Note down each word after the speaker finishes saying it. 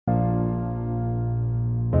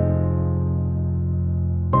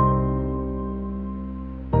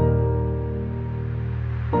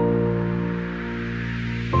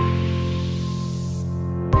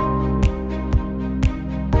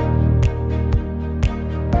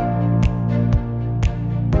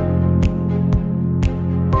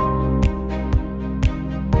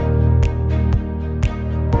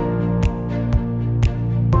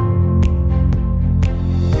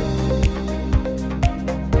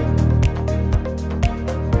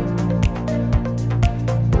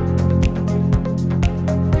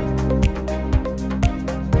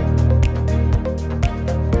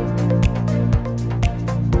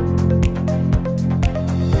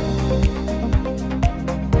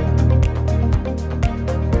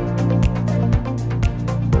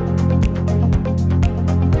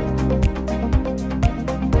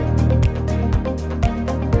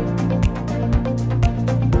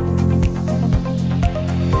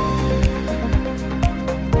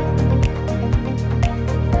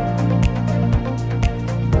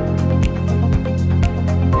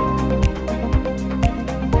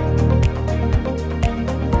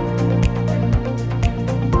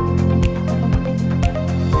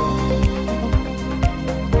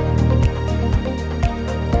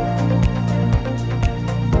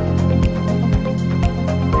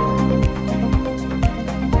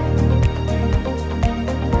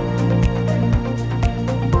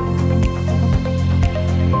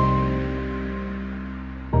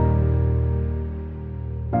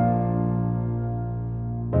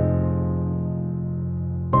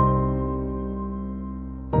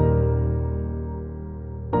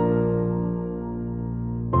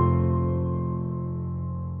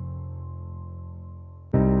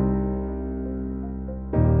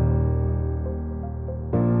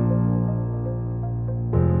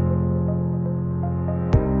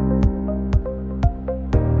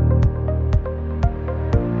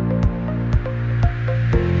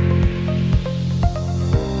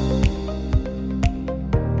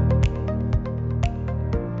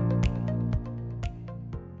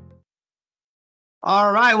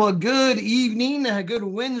All right. Well, good evening. Good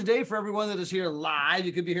Wednesday for everyone that is here live.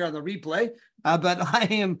 You could be here on the replay. But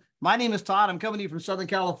my name is Todd. I'm coming to you from Southern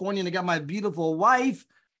California, and I got my beautiful wife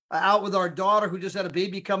out with our daughter who just had a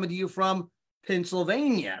baby coming to you from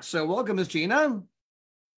Pennsylvania. So welcome, Miss Gina.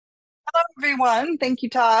 Everyone. Thank you,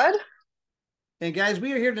 Todd. And guys,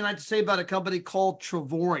 we are here tonight to say about a company called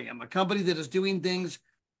Travorium, a company that is doing things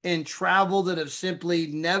in travel that have simply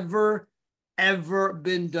never, ever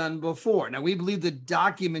been done before. Now, we believe that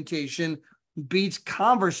documentation beats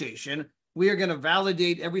conversation. We are going to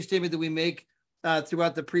validate every statement that we make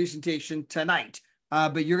throughout the presentation tonight.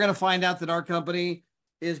 But you're going to find out that our company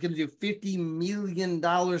is going to do $50 million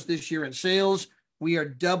this year in sales. We are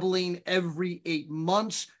doubling every 8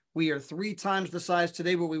 months. We are 3 times the size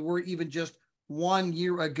today where we were even just 1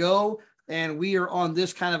 year ago. And we are on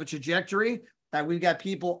this kind of a trajectory that we've got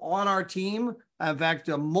people on our team, in fact,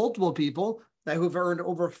 multiple people that who've earned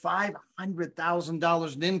over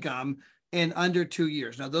 $500,000 in income in under 2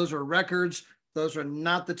 years. Now, those are records. Those are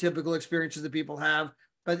not the typical experiences that people have,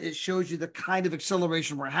 but it shows you the kind of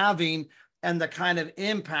acceleration we're having and the kind of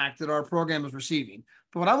impact that our program is receiving.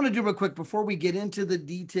 But what I want to do real quick before we get into the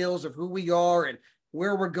details of who we are and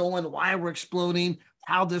where we're going, why we're exploding,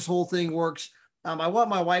 how this whole thing works, I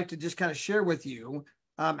want my wife to just kind of share with you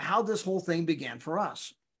how this whole thing began for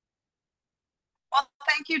us. Well,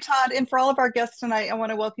 thank you, Todd. And for all of our guests tonight, I want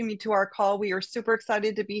to welcome you to our call. We are super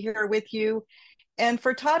excited to be here with you. And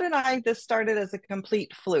for Todd and I, this started as a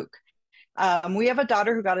complete fluke. We have a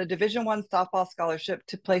daughter who got a Division I softball scholarship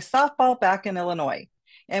to play softball back in Illinois.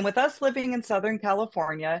 And with us living in Southern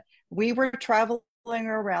California, we were traveling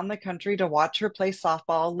around the country to watch her play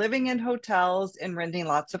softball, living in hotels and renting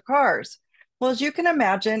lots of cars. Well, as you can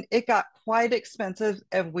imagine, it got quite expensive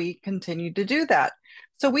and we continued to do that.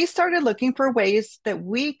 So we started looking for ways that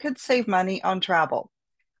we could save money on travel.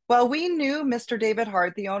 Well, we knew Mr. David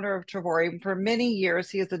Hart, the owner of Travorium, for many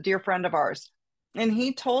years. He is a dear friend of ours. And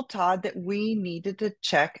he told Todd that we needed to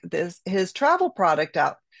check his travel product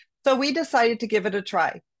out. So we decided to give it a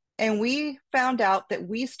try. And we found out that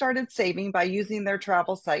we started saving by using their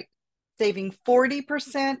travel site, saving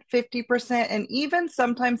 40%, 50%, and even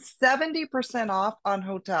sometimes 70% off on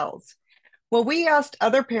hotels. Well, we asked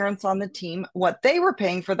other parents on the team what they were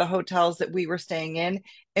paying for the hotels that we were staying in.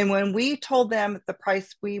 And when we told them the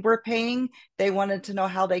price we were paying, they wanted to know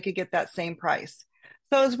how they could get that same price.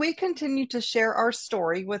 So, as we continue to share our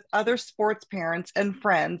story with other sports parents and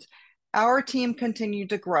friends, our team continued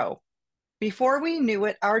to grow. Before we knew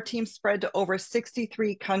it, our team spread to over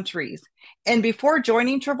 63 countries. And before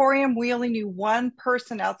joining Travorium, we only knew one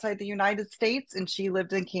person outside the United States, and she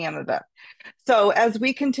lived in Canada. So as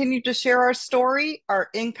we continued to share our story, our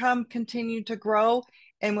income continued to grow.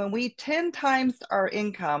 And when we 10 times our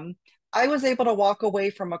income, I was able to walk away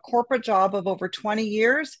from a corporate job of over 20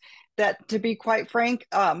 years that, to be quite frank,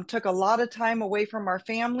 took a lot of time away from our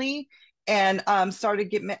family and I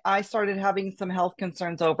started having some health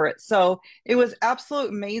concerns over it. So it was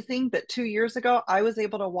absolutely amazing that 2 years ago I was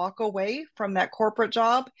able to walk away from that corporate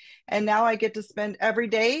job, and now I get to spend every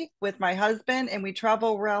day with my husband, and we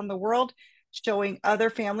travel around the world showing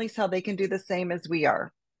other families how they can do the same as we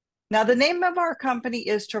are. Now, the name of our company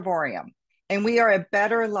is Travorium, and we are a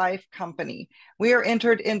better life company. We are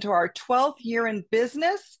entered into our 12th year in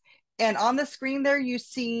business. And on the screen there, you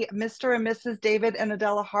see Mr. and Mrs. David and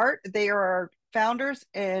Adela Hart. They are our founders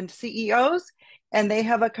and CEOs, and they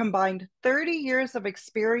have a combined 30 years of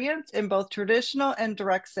experience in both traditional and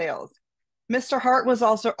direct sales. Mr. Hart was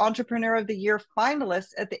also Entrepreneur of the Year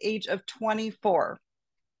finalist at the age of 24.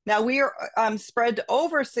 Now we are spread to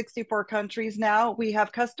over 64 countries now. We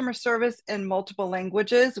have customer service in multiple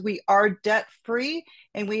languages. We are debt free,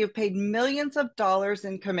 and we have paid millions of dollars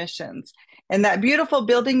in commissions. And that beautiful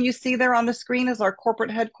building you see there on the screen is our corporate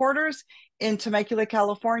headquarters in Temecula,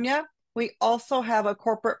 California. We also have a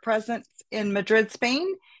corporate presence in Madrid, Spain,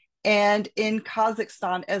 and in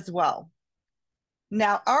Kazakhstan as well.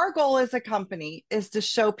 Now, our goal as a company is to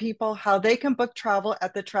show people how they can book travel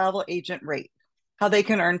at the travel agent rate, how they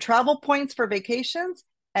can earn travel points for vacations,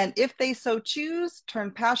 and if they so choose,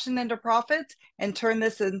 turn passion into profits and turn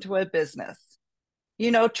this into a business. You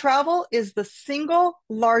know, travel is the single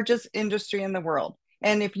largest industry in the world.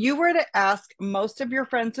 And if you were to ask most of your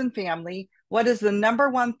friends and family what is the number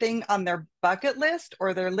one thing on their bucket list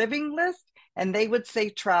or their living list, and they would say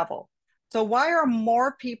travel. So why are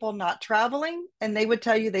more people not traveling? And they would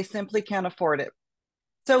tell you they simply can't afford it.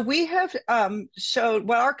 So we have showed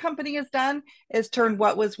what our company has done is turned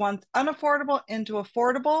what was once unaffordable into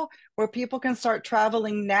affordable, where people can start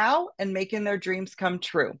traveling now and making their dreams come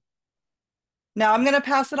true. Now I'm going to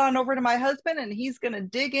pass it on over to my husband, and he's going to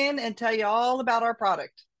dig in and tell you all about our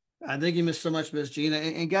product. I think you missed so much, Miss Gina.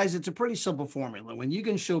 And guys, it's a pretty simple formula. When you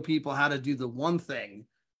can show people how to do the one thing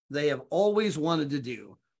they have always wanted to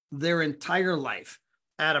do their entire life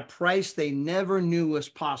at a price they never knew was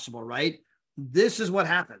possible, right? This is what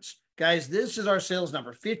happens. Guys, this is our sales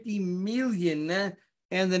number, 50 million.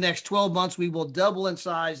 In the next 12 months, we will double in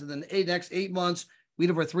size. In the next 8 months, we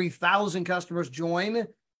had over 3,000 customers join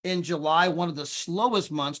in July, one of the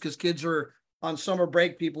slowest months because kids are on summer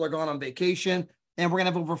break. People are gone on vacation. And we're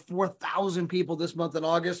going to have over 4,000 people this month in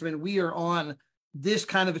August. I mean, we are on this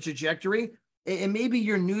kind of a trajectory. And maybe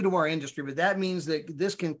you're new to our industry, but that means that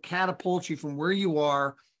this can catapult you from where you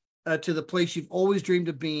are to the place you've always dreamed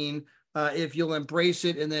of being if you'll embrace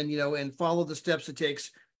it and then, and follow the steps it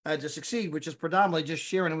takes to succeed, which is predominantly just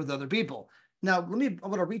sharing it with other people. Now, I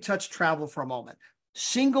want to retouch travel for a moment.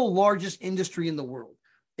 Single largest industry in the world.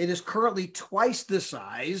 It is currently twice the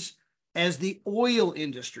size as the oil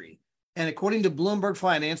industry. And according to Bloomberg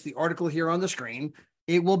Finance, the article here on the screen,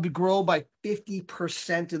 it will grow by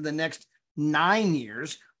 50% in the next 9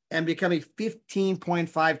 years and become a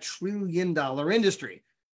 $15.5 trillion industry.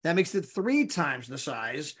 That makes it 3 times the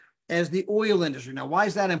size as the oil industry. Now, why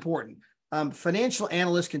is that important? Financial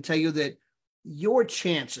analysts can tell you that your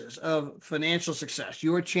chances of financial success,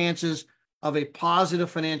 your chances of a positive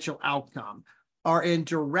financial outcome are in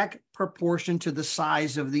direct proportion to the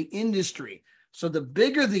size of the industry. So the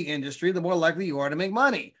bigger the industry, the more likely you are to make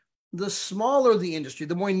money. The smaller the industry,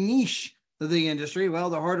 the more niche the industry, well,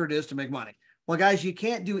 the harder it is to make money. Well, guys, you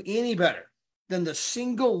can't do any better than the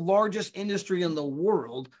single largest industry in the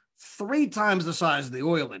world, 3 times the size of the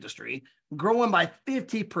oil industry, growing by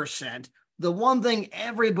 50%, the one thing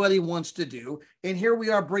everybody wants to do. And here we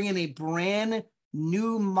are bringing a brand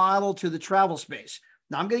new model to the travel space.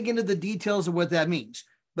 Now, I'm going to get into the details of what that means.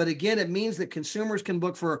 But again, it means that consumers can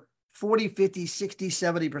book for 40, 50, 60,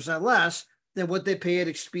 70% less than what they pay at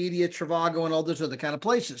Expedia, Trivago, and all those other kind of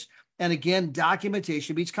places. And again,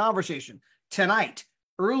 documentation beats conversation. Tonight,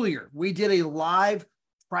 earlier, we did a live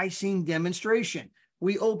pricing demonstration.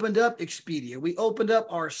 We opened up Expedia. We opened up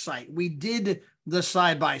our site. We did the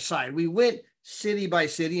side-by-side. We went city by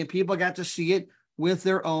city, and people got to see it with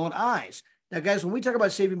their own eyes. Now, guys, when we talk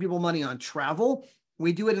about saving people money on travel,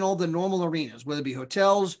 we do it in all the normal arenas, whether it be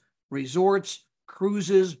hotels, resorts,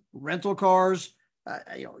 cruises, rental cars,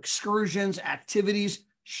 excursions, activities,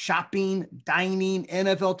 shopping, dining,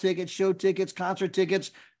 NFL tickets, show tickets, concert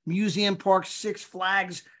tickets, museum parks, Six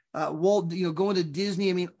Flags, going to Disney.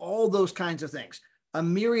 I mean, all those kinds of things. A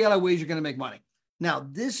myriad of ways you're going to make money. Now,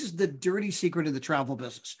 this is the dirty secret of the travel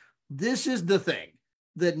business. This is the thing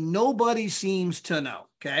that nobody seems to know,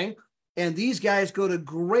 okay? And these guys go to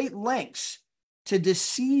great lengths to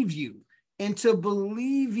deceive you into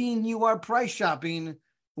believing you are price shopping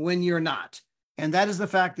when you're not. And that is the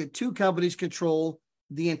fact that 2 companies control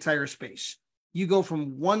the entire space. You go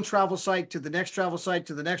from one travel site to the next travel site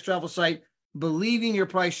to the next travel site, believing you're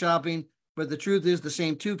price shopping, but the truth is the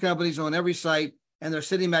same 2 companies own every site, and they're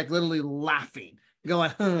sitting back literally laughing,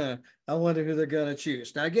 going, I wonder who they're going to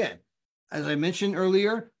choose. Now, again, as I mentioned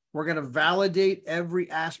earlier, we're going to validate every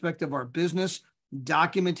aspect of our business.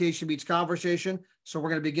 Documentation beats conversation. So we're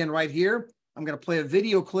going to begin right here. I'm going to play a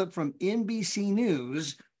video clip from NBC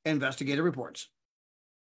News Investigative Reports.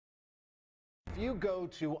 If you go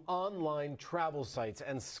to online travel sites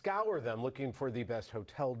and scour them looking for the best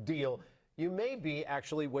hotel deal, you may be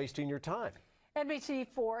actually wasting your time.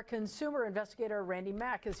 NBC4 consumer investigator Randy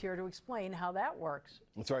Mack is here to explain how that works.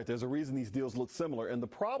 That's right. There's a reason these deals look similar. And the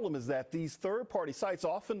problem is that these third-party sites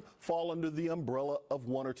often fall under the umbrella of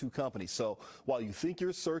 1 or 2 companies. So while you think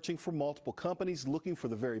you're searching for multiple companies looking for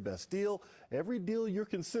the very best deal, every deal you're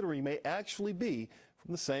considering may actually be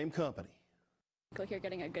from the same company. Like you're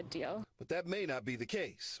getting a good deal. But that may not be the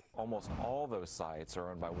case. Almost all those sites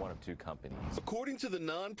are owned by 1 of 2 companies. According to the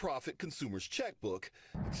nonprofit Consumer's Checkbook,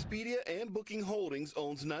 Expedia and Booking Holdings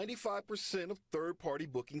owns 95% of third-party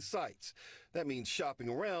booking sites. That means shopping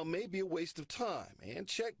around may be a waste of time. And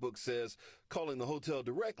Checkbook says calling the hotel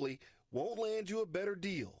directly won't land you a better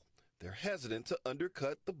deal. They're hesitant to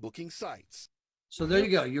undercut the booking sites. So there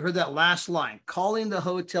you go. You heard that last line. Calling the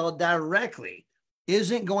hotel directly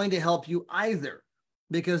isn't going to help you either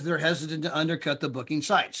because they're hesitant to undercut the booking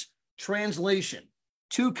sites. Translation: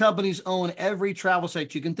 2 companies own every travel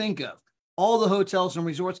site you can think of. All the hotels and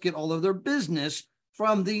resorts get all of their business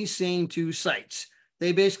from these same 2 sites.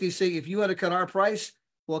 They basically say, if you want to cut our price,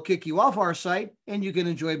 we'll kick you off our site and you can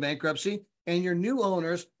enjoy bankruptcy and your new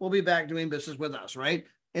owners will be back doing business with us, right?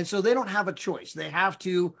 And so they don't have a choice. They have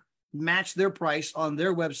to match their price on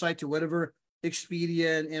their website to whatever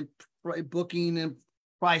Expedia and booking and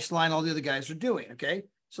Priceline, all the other guys are doing. Okay.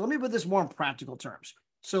 So let me put this more in practical terms.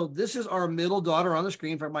 So this is our middle daughter on the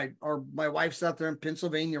screen. For my wife's out there in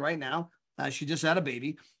Pennsylvania right now. She just had a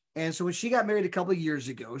baby. And so when she got married a couple of years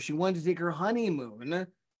ago, she wanted to take her honeymoon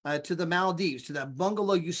to the Maldives, to that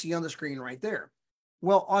bungalow you see on the screen right there.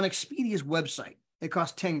 Well, on Expedia's website, it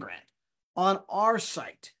costs 10 grand. On our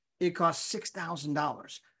site, it costs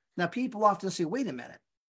 $6,000. Now, people often say, wait a minute,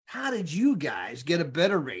 how did you guys get a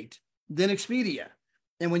better rate than Expedia?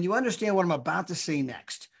 And when you understand what I'm about to say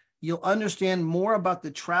next, you'll understand more about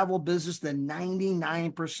the travel business than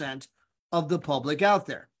 99% of the public out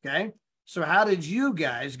there, okay? So how did you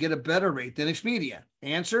guys get a better rate than Expedia?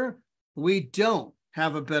 Answer, we don't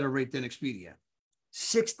have a better rate than Expedia.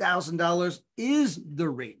 $6,000 is the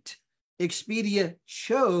rate. Expedia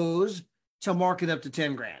chose to mark it up to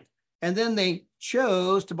 10 grand. And then they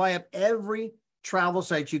chose to buy up every travel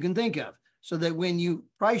site you can think of, so that when you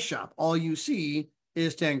price shop, all you see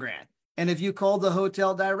is 10 grand. And if you call the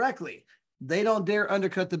hotel directly, they don't dare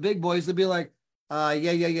undercut the big boys. They'll be like,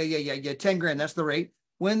 yeah, 10 grand, that's the rate.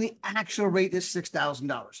 When the actual rate is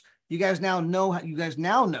 $6,000. You guys now know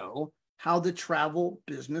how the travel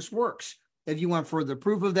business works. If you want further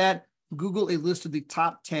proof of that, Google a list of the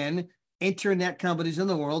top 10 internet companies in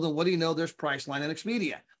the world. And what do you know? There's Priceline and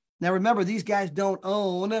Expedia. Now, remember, these guys don't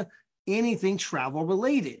own anything travel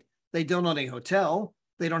related. They don't own a hotel.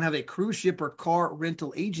 They don't have a cruise ship or car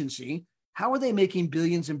rental agency. How are they making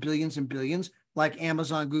billions and billions and billions like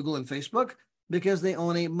Amazon, Google, and Facebook? Because they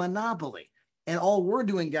own a monopoly. And all we're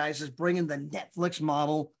doing, guys, is bringing the Netflix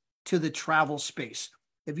model to the travel space.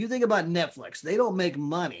 If you think about Netflix, they don't make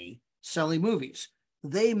money selling movies.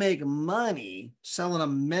 They make money selling a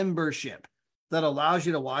membership that allows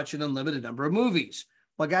you to watch an unlimited number of movies.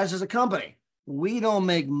 But guys, as a company, we don't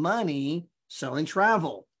make money selling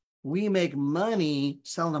travel. We make money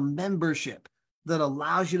selling a membership that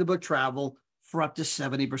allows you to book travel for up to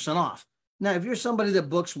 70% off. Now, if you're somebody that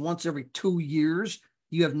books once every 2 years,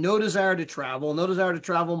 you have no desire to travel, no desire to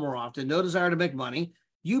travel more often, no desire to make money,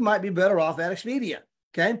 you might be better off at Expedia,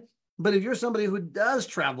 okay? But if you're somebody who does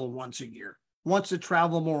travel once a year, wants to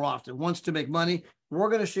travel more often, wants to make money, we're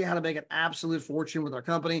going to show you how to make an absolute fortune with our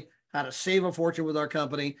company, how to save a fortune with our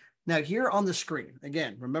company. Now, here on the screen,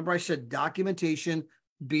 again, remember I said documentation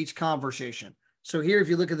beats conversation. So here, if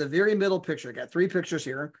you look at the very middle picture, I got 3 pictures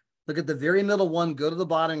here. Look at the very middle one, go to the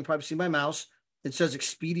bottom, you can probably see my mouse. It says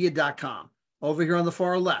Expedia.com. Over here on the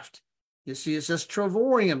far left, you see it says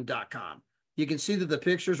Travorium.com. You can see that the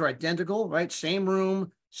pictures are identical, right? Same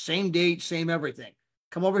room, same date, same everything.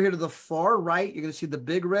 Come over here to the far right, you're going to see the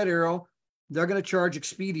big red arrow. They're going to charge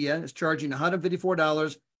Expedia, is charging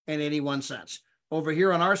 $154.81. Over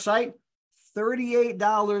here on our site,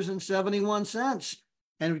 $38.71.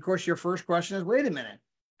 And of course, your first question is, wait a minute,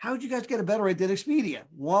 how would you guys get a better rate than Expedia?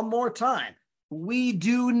 One more time, we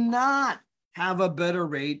do not have a better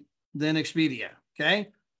rate than Expedia, okay?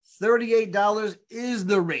 $38 is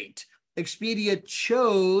the rate. Expedia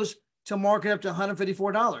chose to mark it up to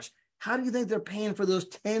 $154. How do you think they're paying for those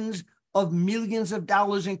tens of millions of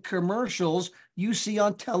dollars in commercials you see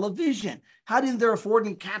on television? How do you think they're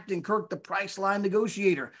affording Captain Kirk, the Priceline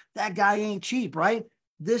negotiator? That guy ain't cheap, right?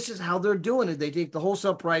 This is how they're doing it. They take the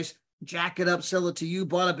wholesale price, jack it up, sell it to you,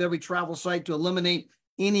 bought up every travel site to eliminate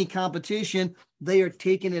any competition. They are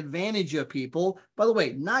taking advantage of people. By the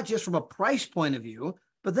way, not just from a price point of view,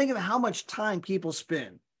 but think of how much time people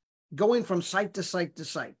spend going from site to site to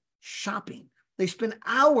site, shopping. They spend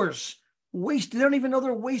hours wasting. They don't even know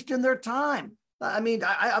they're wasting their time. I mean,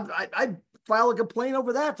 I file a complaint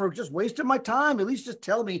over that for just wasting my time. At least just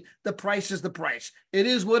tell me the price is the price. It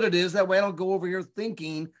is what it is. That way I don't go over here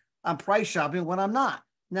thinking I'm price shopping when I'm not.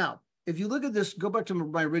 Now, if you look at this, go back to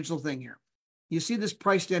my original thing here. You see this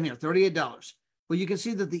price down here, $38. Well, you can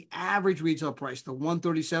see that the average retail price, the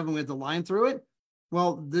 $137 with the line through it,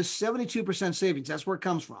 well, this 72% savings, that's where it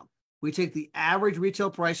comes from. We take the average retail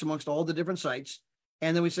price amongst all the different sites,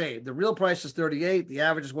 and then we say the real price is $38, the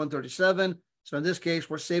average is $137. So in this case,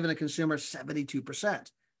 we're saving the consumer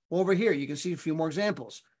 72%. Over here, you can see a few more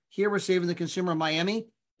examples. Here, we're saving the consumer in Miami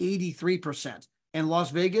 83%, and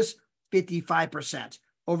Las Vegas 55%.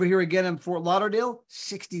 Over here again in Fort Lauderdale,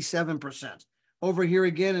 67%. Over here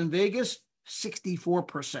again in Vegas,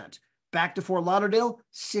 64%. Back to Fort Lauderdale,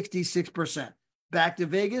 66%. Back to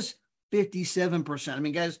Vegas, 57%. I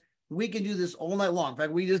mean, guys, we can do this all night long. In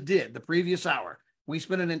fact, we just did the previous hour. We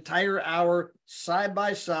spent an entire hour side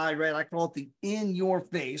by side, right? I call it the in your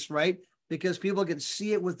face, right? Because people can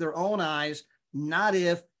see it with their own eyes, not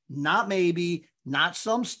if, not maybe, not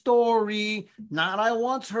some story, not I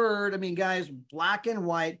once heard. I mean, guys, black and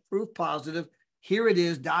white, proof positive. Here it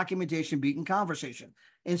is, documentation beating conversation.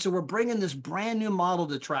 And so we're bringing this brand new model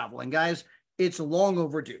to travel. And guys, it's long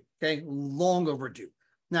overdue, okay? Long overdue.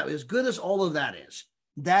 Now, as good as all of that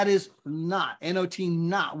is not, N-O-T,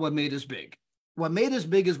 not what made us big. What made us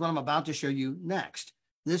big is what I'm about to show you next.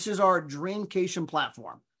 This is our Dreamcation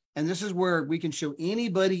platform. And this is where we can show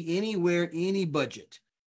anybody, anywhere, any budget,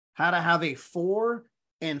 how to have a 4-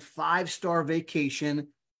 and 5-star vacation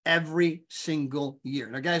every single year.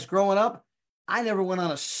 Now, guys, growing up, I never went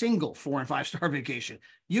on a single 4- and 5-star vacation.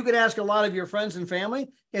 You could ask a lot of your friends and family,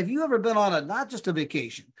 have you ever been on not just a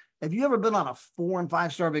vacation, have you ever been on a 4- and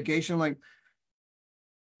 5-star vacation? Like,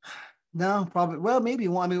 no, probably. Well, maybe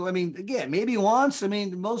one. I mean, again, maybe once. I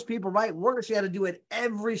mean, most people, right? We're going to have to do it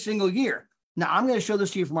every single year. Now, I'm going to show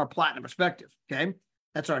this to you from our platinum perspective. Okay.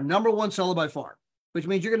 That's our #1 seller by far, which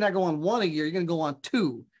means you're going to not go on 1 a year. You're going to go on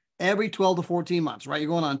 2 every 12 to 14 months, right? You're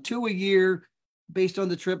going on 2 a year based on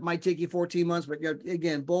the trip. Might take you 14 months, but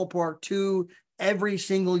again, ballpark 2 every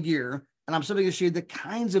single year. And I'm simply going to show you the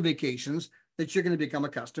kinds of vacations that you're going to become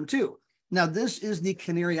accustomed to. Now, this is the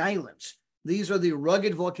Canary Islands. These are the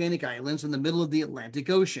rugged volcanic islands in the middle of the Atlantic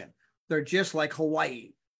Ocean. They're just like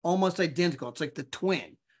Hawaii, almost identical. It's like the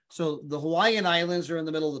twin. So the Hawaiian Islands are in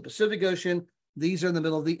the middle of the Pacific Ocean. These are in the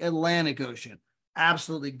middle of the Atlantic Ocean.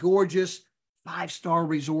 Absolutely gorgeous, 5-star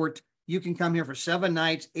resort. You can come here for 7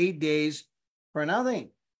 nights, 8 days for nothing.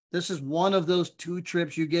 This is one of those 2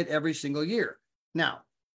 trips you get every single year. Now,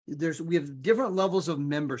 we have different levels of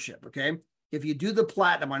membership, okay? If you do the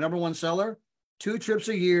platinum, our #1 seller, 2 trips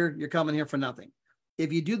a year, you're coming here for nothing.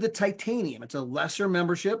 If you do the titanium, it's a lesser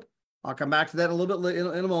membership. I'll come back to that a little bit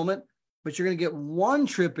in a moment, but you're going to get 1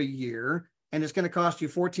 trip a year, and it's going to cost you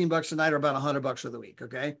 $14 a night or about $100 for the week,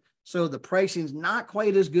 okay? So the pricing's not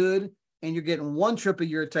quite as good, and you're getting 1 trip a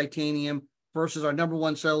year at titanium versus our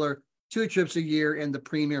 #1 seller, 2 trips a year in the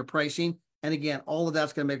premier pricing. And again, all of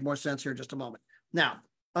that's going to make more sense here in just a moment. Now,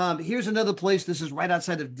 here's another place. This is right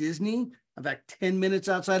outside of Disney, in fact, 10 minutes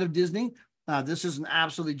outside of Disney. This is an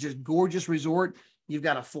absolutely just gorgeous resort. You've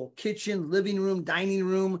got a full kitchen, living room, dining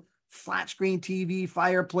room, flat screen TV,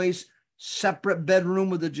 fireplace, separate bedroom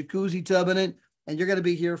with a jacuzzi tub in it. And you're going to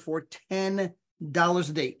be here for $10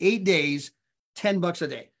 a day, 8 days, $10 a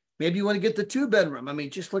day. Maybe you want to get the 2-bedroom. I mean,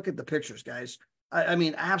 just look at the pictures, guys. I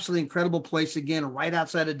mean, absolutely incredible place. Again, right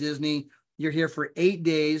outside of Disney. You're here for 8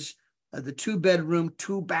 days. The 2-bedroom,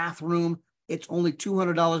 2-bathroom. It's only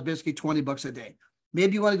 $200, basically $20 a day.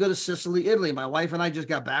 Maybe you want to go to Sicily, Italy. My wife and I just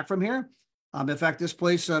got back from here. In fact, this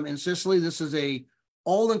place in Sicily, this is a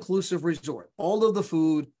all-inclusive resort. All of the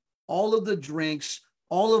food, all of the drinks,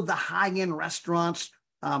 all of the high-end restaurants,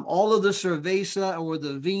 all of the cerveza or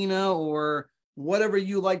the vina or whatever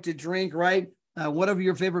you like to drink, right? Whatever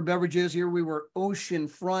your favorite beverage is. Here we were ocean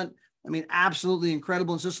front. I mean, absolutely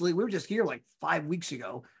incredible in Sicily. We were just here like 5 weeks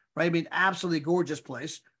ago, right? I mean, absolutely gorgeous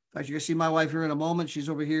place. In fact, you're going to see my wife here in a moment. She's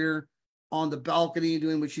over here on the balcony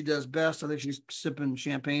doing what she does best. I think she's sipping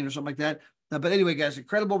champagne or something like that. But anyway, guys,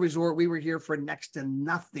 incredible resort. We were here for next to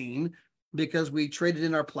nothing because we traded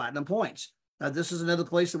in our platinum points. This is another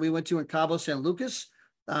place that we went to in Cabo San Lucas.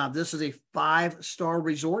 This is a 5-star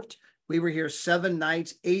resort. We were here 7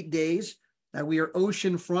 nights, 8 days. We are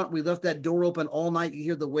ocean front. We left that door open all night. You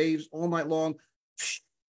hear the waves all night long.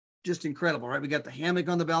 Just incredible, right? We got the hammock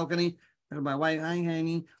on the balcony. There's my wife, hi,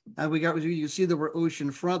 honey. You see that we're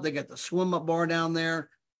ocean front. They got the swim up bar down there.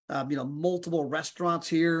 Multiple restaurants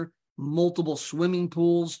here, multiple swimming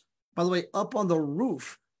pools. By the way, up on the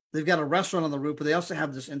roof, they've got a restaurant on the roof, but they also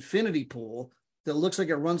have this infinity pool that looks like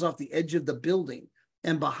it runs off the edge of the building.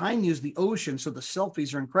 And behind you is the ocean. So the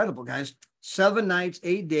selfies are incredible, guys. 7 nights,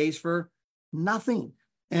 8 days for nothing.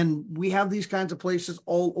 And we have these kinds of places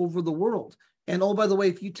all over the world. And oh, by the way,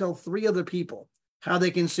 if you tell 3 other people how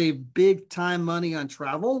they can save big time money on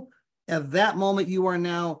travel, at that moment, you are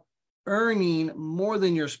now earning more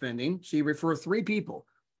than you're spending. So you refer 3 people.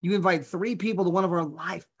 You invite 3 people to one of our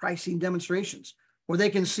live pricing demonstrations where they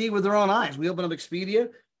can see with their own eyes. We open up Expedia.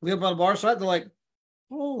 We open up our site. They're like,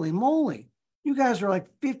 holy moly, you guys are like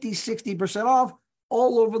 50, 60% off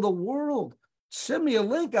all over the world. Send me a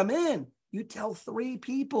link. I'm in. You tell 3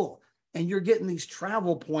 people and you're getting these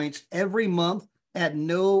travel points every month at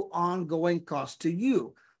no ongoing cost to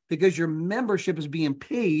you because your membership is being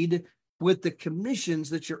paid with the commissions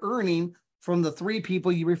that you're earning from the 3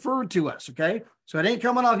 people you referred to us, okay? So it ain't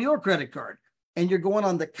coming off your credit card. And you're going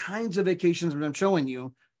on the kinds of vacations that I'm showing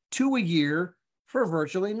you, 2 a year for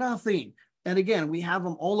virtually nothing. And again, we have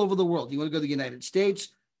them all over the world. You want to go to the United States,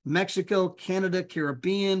 Mexico, Canada,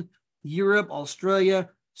 Caribbean, Europe, Australia,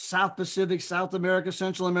 South Pacific, South America,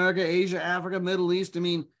 Central America, Asia, Africa, Middle East. I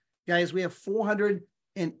mean, guys, we have 400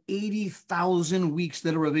 480,000 weeks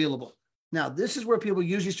that are available. Now, this is where people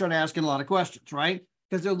usually start asking a lot of questions, right?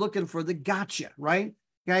 Because they're looking for the gotcha, right?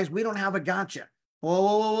 Guys, we don't have a gotcha. Whoa,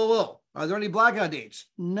 whoa, whoa, whoa, whoa. Are there any blackout dates?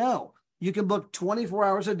 No. You can book 24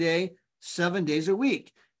 hours a day, 7 days a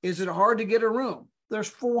week. Is it hard to get a room? There's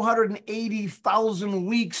 480,000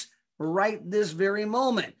 weeks right this very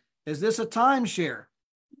moment. Is this a timeshare?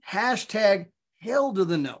 Hashtag hell to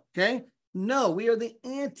the no, okay? No, we are the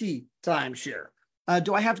anti-timeshare.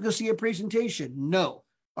 Do I have to go see a presentation? No.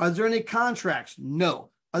 Are there any contracts?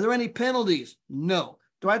 No. Are there any penalties? No.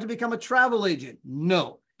 Do I have to become a travel agent?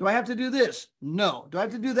 No. Do I have to do this? No. Do I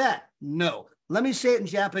have to do that? No. Let me say it in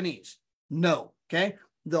Japanese. No, okay?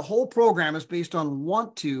 The whole program is based on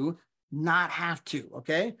want to, not have to,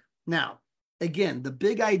 okay? Now, again, the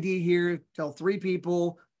big idea here, tell 3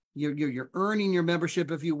 people, you're earning your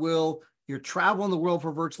membership, if you will. You're traveling the world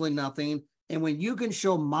for virtually nothing. And when you can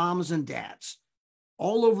show moms and dads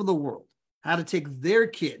all over the world how to take their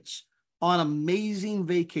kids on amazing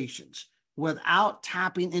vacations without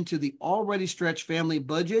tapping into the already stretched family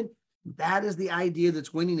budget, that is the idea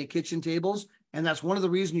that's winning at kitchen tables. And that's one of the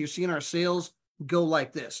reasons you're seeing our sales go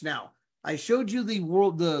like this. Now, I showed you the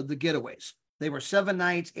getaways. They were 7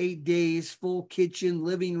 nights, 8 days, full kitchen,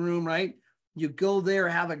 living room, right? You go there,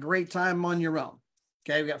 have a great time on your own.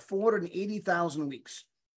 Okay, we got 480,000 weeks.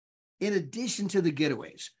 In addition to the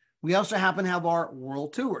getaways, we also happen to have our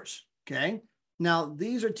world tours. Okay, now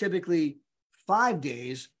these are typically 5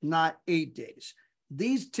 days, not 8 days.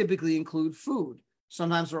 These typically include food.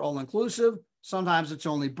 Sometimes they're all inclusive. Sometimes it's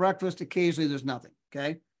only breakfast. Occasionally there's nothing.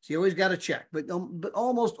 Okay, so you always got to check, but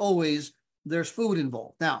almost always there's food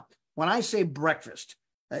involved. Now, when I say breakfast,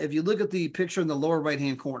 if you look at the picture in the lower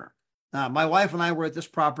right-hand corner, my wife and I were at this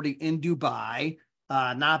property in Dubai,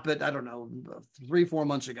 not but I don't know, 3-4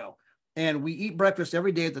 months ago. And we eat breakfast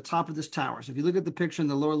every day at the top of this tower. So if you look at the picture in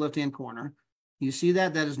the lower left-hand corner, you see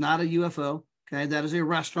that is not a UFO. Okay, that is a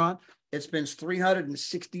restaurant. It spins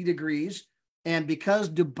 360 degrees. And because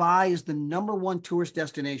Dubai is the #1 tourist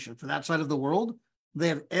destination for that side of the world, they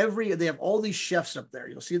have all these chefs up there.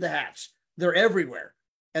 You'll see the hats. They're everywhere.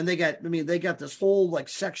 And they got this whole like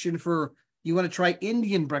section for, you want to try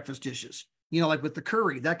Indian breakfast dishes, like with the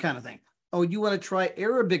curry, that kind of thing. Oh, you want to try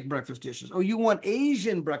Arabic breakfast dishes. Oh, you want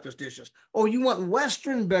Asian breakfast dishes. Oh, you want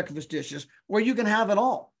Western breakfast dishes, where you can have it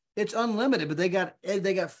all. It's unlimited, but they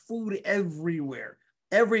got food everywhere.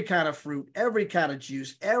 Every kind of fruit, every kind of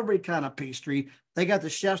juice, every kind of pastry. They got the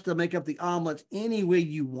chefs that make up the omelets any way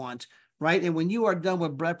you want, right? And when you are done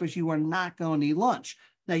with breakfast, you are not going to need lunch.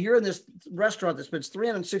 Now, you're in this restaurant that spins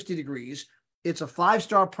 360 degrees. It's a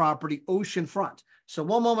 5-star property, oceanfront. So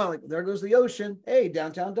one moment, like, there goes the ocean. Hey,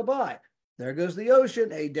 downtown Dubai. There goes the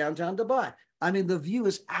ocean. Hey, downtown Dubai. I mean, the view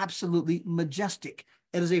is absolutely majestic.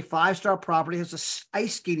 It is a 5-star property. It has a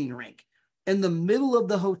ice skating rink in the middle of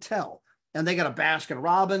the hotel. And they got a Baskin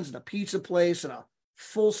Robbins and a pizza place and a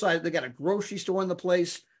full size. They got a grocery store in the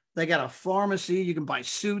place. They got a pharmacy. You can buy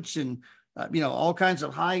suits and, all kinds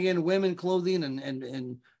of high-end women clothing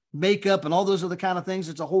and makeup and all those other kind of things.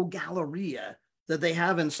 It's a whole galleria that they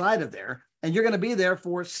have inside of there. And you're going to be there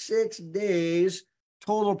for 6 days,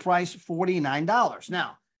 total price $49.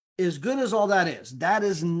 Now, as good as all that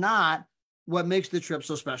is not what makes the trip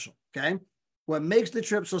so special, okay? What makes the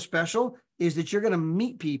trip so special is that you're going to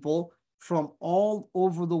meet people from all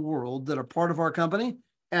over the world that are part of our company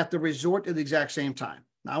at the resort at the exact same time.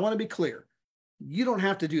 Now, I want to be clear. You don't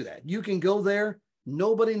have to do that. You can go there.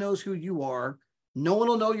 Nobody knows who you are. No one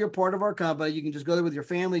will know you're part of our company. You can just go there with your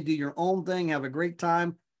family, do your own thing, have a great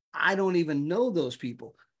time. I don't even know those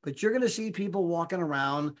people, but you're going to see people walking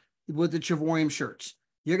around with the Travorium shirts.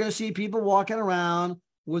 You're going to see people walking around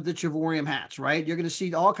with the Travorium hats, right? You're going to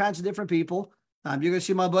see all kinds of different people. You're going to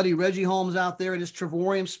see my buddy Reggie Holmes out there in his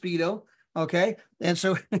Travorium Speedo. Okay. And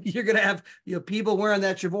so you're going to have people wearing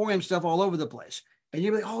that Travorium stuff all over the place. And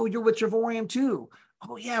you're like, oh, you're with Travorium too.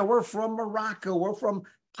 Oh, yeah, we're from Morocco. We're from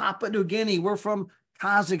Papua New Guinea. We're from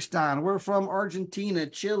Kazakhstan. We're from Argentina,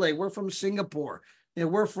 Chile. We're from Singapore. And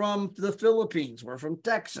we're from the Philippines. We're from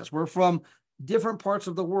Texas. We're from different parts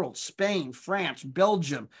of the world, Spain, France,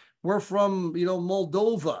 Belgium. We're from,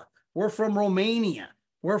 Moldova. We're from Romania.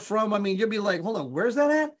 We're from, you'll be like, hold on, where's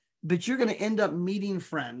that at? But you're going to end up meeting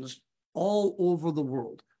friends all over the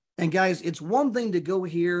world. And guys, it's one thing to go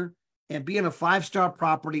here and be in a 5-star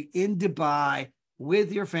property in Dubai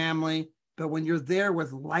with your family. But when you're there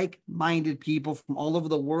with like-minded people from all over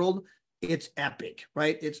the world, it's epic,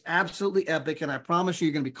 right? It's absolutely epic. And I promise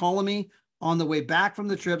you're going to be calling me on the way back from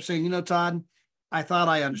the trip saying, Todd, I thought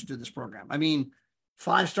I understood this program.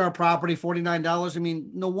 5-star property,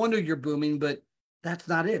 $49. No wonder you're booming, but that's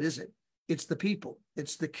not it, is it? It's the people.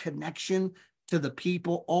 It's the connection to the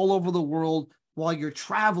people all over the world while you're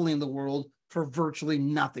traveling the world for virtually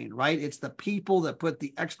nothing, right? It's the people that put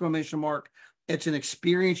the exclamation mark. It's an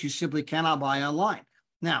experience you simply cannot buy online.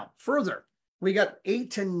 Now, further, we got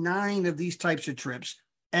 8 to 9 of these types of trips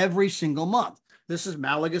every single month. This is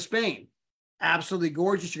Malaga, Spain. Absolutely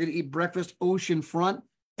gorgeous. You're going to eat breakfast oceanfront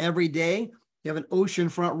every day. You have an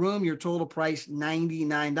oceanfront room. Your total price,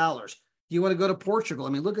 $99. You want to go to Portugal? I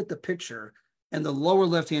mean, look at the picture in the lower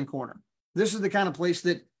left-hand corner. This is the kind of place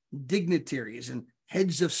that dignitaries and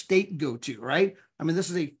heads of state go to, right? I mean, this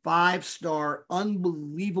is a 5-star,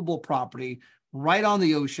 unbelievable property right on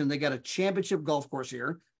the ocean. They got a championship golf course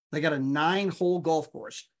here. They got a 9-hole golf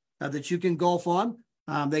course that you can golf on.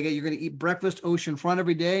 You're going to eat breakfast oceanfront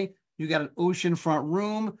every day. You got an oceanfront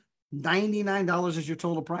room. $99 is your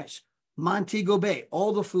total price. Montego Bay,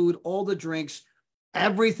 all the food, all the drinks,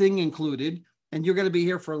 everything included. And you're going to be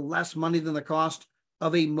here for less money than the cost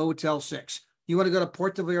of a Motel 6. You want to go to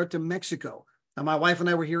Puerto Vallarta, Mexico. Now, my wife and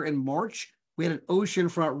I were here in March. We had an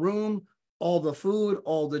oceanfront room, all the food,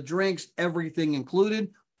 all the drinks, everything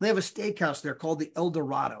included. They have a steakhouse there called the El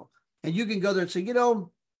Dorado. And you can go there and say,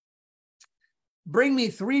 bring me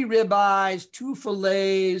 3 ribeyes, 2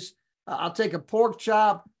 fillets. I'll take a pork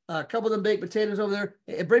chop, a couple of them baked potatoes over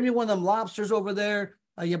there. Bring me one of them lobsters over there.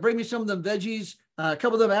 You bring me some of them veggies, a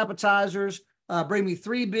couple of them appetizers. Bring me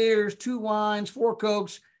 3 beers, 2 wines, 4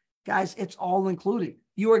 Cokes. Guys, it's all included.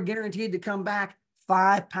 You are guaranteed to come back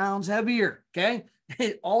 5 pounds heavier, okay?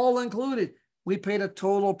 It all included. We paid a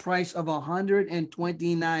total price of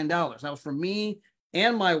 $129. That was for me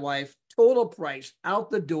and my wife. Total price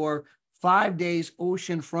out the door, 5 days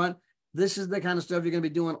oceanfront. This is the kind of stuff you're going to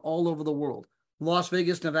be doing all over the world. Las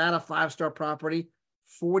Vegas, Nevada, 5-star property,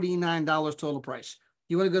 $49 total price.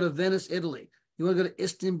 You want to go to Venice, Italy. You want to go to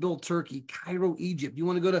Istanbul, Turkey, Cairo, Egypt. You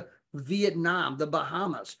want to go to Vietnam, the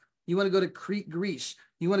Bahamas. You want to go to Crete, Greece.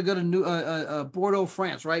 You want to go to Bordeaux,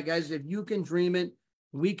 France, right, guys? If you can dream it,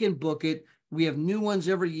 we can book it. We have new ones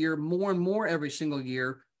every year, more and more every single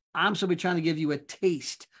year. I'm simply trying to give you a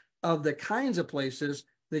taste of the kinds of places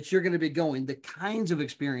that you're going to be going, the kinds of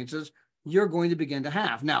experiences you're going to begin to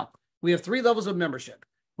have. Now, we have 3 levels of membership.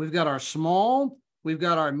 We've got our small, we've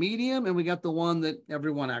got our medium, and we got the one that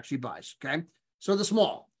everyone actually buys, okay? So the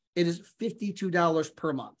small, it is $52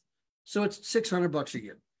 per month. So it's $600 a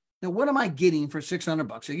year. Now, what am I getting for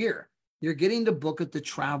 $600 a year? You're getting to book at the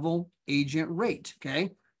travel agent rate,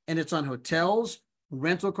 okay? And it's on hotels,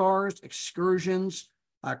 rental cars, excursions,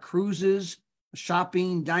 cruises,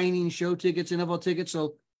 shopping, dining, show tickets, NFL tickets.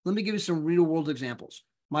 So let me give you some real world examples.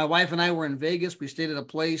 My wife and I were in Vegas. We stayed at a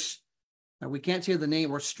place. We can't say the name.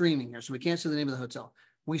 We're streaming here, so we can't say the name of the hotel.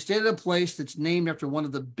 We stayed at a place that's named after one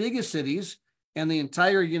of the biggest cities in the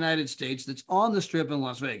entire United States that's on the Strip in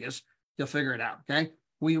Las Vegas. You'll figure it out, okay?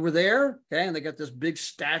 We were there, okay, and they got this big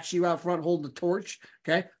statue out front holding the torch,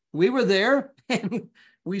 okay? We were there, and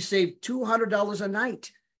we saved $200 a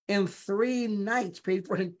night, and 3 nights paid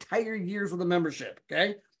for an entire year's worth of membership,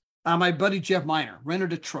 okay? My buddy Jeff Miner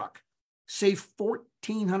rented a truck, saved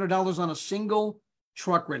 $1,400 on a single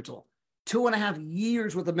truck rental, 2.5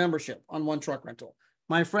 years worth of membership on one truck rental.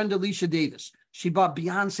 My friend Alicia Davis, she bought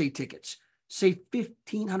Beyonce tickets, saved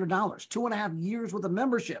 $1,500, 2.5 years worth of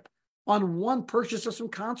membership on one purchase of some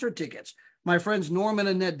concert tickets. My friends Norman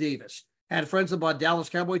and Ned Davis had friends that bought Dallas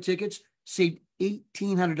Cowboy tickets, saved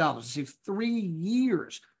 $1,800, saved 3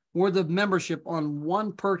 years worth of membership on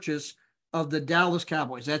one purchase of the Dallas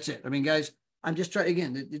Cowboys. That's it. I mean, guys, I'm just trying,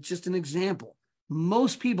 again, it's just an example.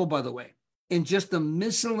 Most people, by the way, in just the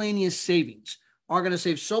miscellaneous savings are going to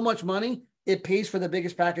save so much money, it pays for the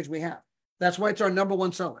biggest package we have. That's why it's our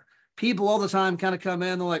 #1 seller. People all the time kind of come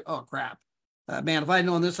in, they're like, oh, crap. Man, if I had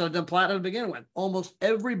known this, I'd have done platinum to begin with. Almost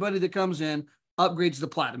everybody that comes in upgrades to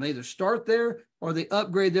platinum. They either start there or they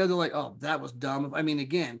upgrade there. They're like, oh, that was dumb. I mean,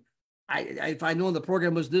 again, if I'd known the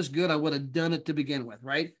program was this good, I would have done it to begin with,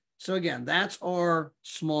 right? So again, that's our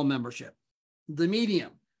small membership. The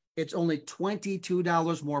medium, it's only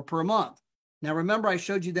 $22 more per month. Now, remember, I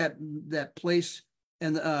showed you that place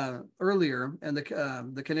earlier in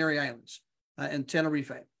the Canary Islands in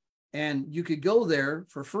Tenerife. And you could go there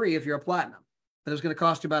for free if you're a platinum. But it's going to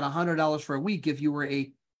cost you about $100 for a week if you were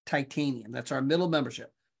a titanium. That's our middle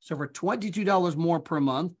membership. So for $22 more per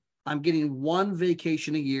month, I'm getting 1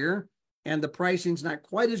 vacation a year. And the pricing's not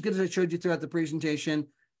quite as good as I showed you throughout the presentation.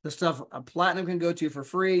 The stuff a platinum can go to for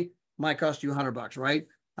free might cost you $100, right?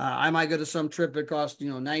 I might go to some trip that costs,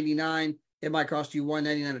 $99. It might cost you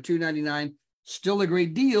 $199 or $299. Still a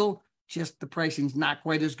great deal, just the pricing's not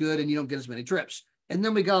quite as good and you don't get as many trips. And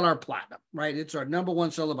then we got our platinum, right? It's our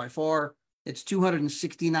 #1 seller by far. It's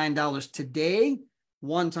 $269 today,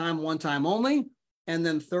 one time only. And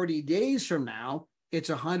then 30 days from now, it's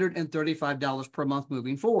 $135 per month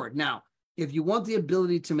moving forward. Now, if you want the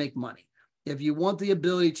ability to make money, if you want the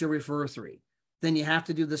ability to refer three, then you have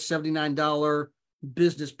to do the $79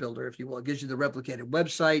 business builder, if you will. It gives you the replicated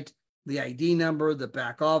website, the ID number, the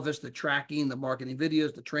back office, the tracking, the marketing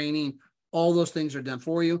videos, the training, all those things are done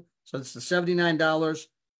for you. So it's the $79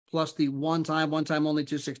 plus the one time only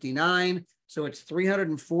 $269. So it's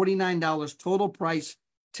 $349 total price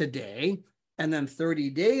today. And then 30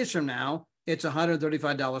 days from now, it's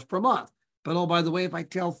 $135 per month. But oh, by the way, if I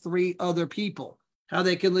tell 3 other people how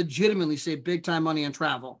they can legitimately save big time money on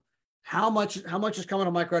travel, how much is coming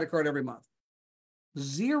on my credit card every month?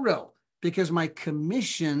 0, because my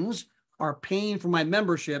commissions are paying for my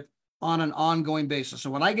membership on an ongoing basis. So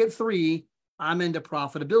when I get 3, I'm into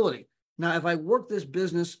profitability. Now, if I work this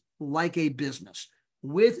business like a business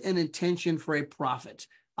with an intention for a profit,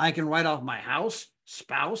 I can write off my house,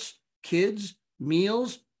 spouse, kids,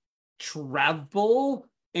 meals, travel,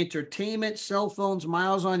 entertainment, cell phones,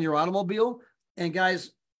 miles on your automobile. And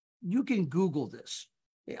guys, you can Google this.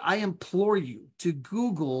 I implore you to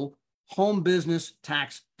Google home business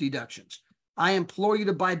tax deductions. I implore you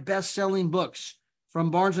to buy best-selling books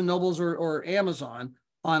from Barnes & Nobles or Amazon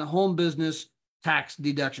on home business tax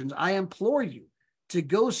deductions. I implore you to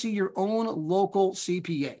go see your own local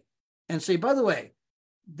CPA and say, by the way,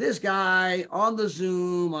 this guy on the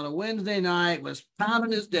Zoom on a Wednesday night was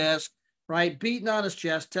pounding his desk, right, beating on his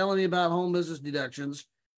chest, telling me about home business deductions.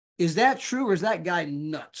 Is that true, or is that guy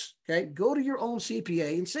nuts? Okay, go to your own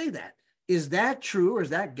CPA and say that. Is that true, or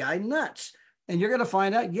is that guy nuts? And you're going to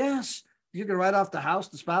find out, yes, you can write off the house,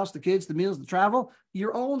 the spouse, the kids, the meals, the travel.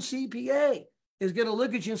 Your own CPA is going to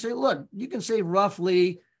look at you and say, look, you can save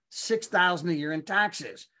roughly $6,000 a year in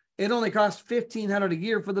taxes. It only costs $1,500 a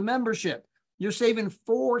year for the membership. You're saving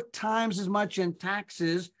 4 times as much in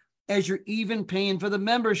taxes as you're even paying for the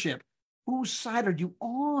membership. Whose side are you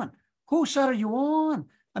on? Whose side are you on?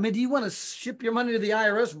 I mean, do you want to ship your money to the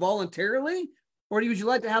IRS voluntarily? Or would you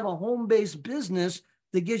like to have a home-based business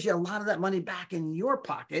that gives you a lot of that money back in your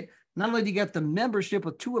pocket? Not only do you get the membership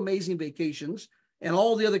with 2 amazing vacations and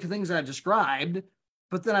all the other things I described,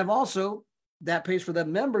 but then I've also, that pays for that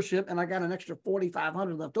membership, and I got an extra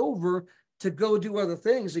 $4,500 left over to go do other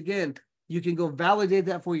things. Again, you can go validate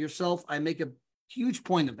that for yourself. I make a huge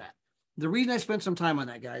point of that. The reason I spent some time on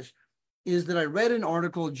that, guys, is that I read an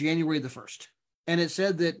article January the 1st, and it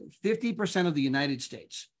said that 50% of the United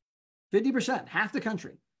States, 50%, half the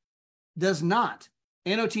country, does not,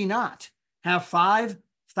 not, have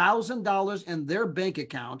 $5,000 in their bank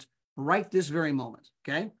account right this very moment,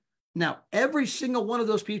 okay? Now, every single one of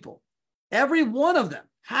those people, every one of them,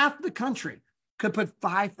 half the country, could put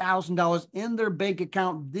 $5,000 in their bank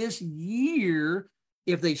account this year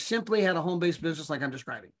if they simply had a home-based business like I'm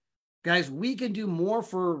describing. Guys, we can do more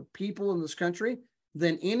for people in this country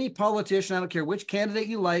than any politician. I don't care which candidate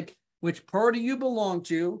you like, which party you belong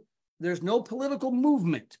to. There's no political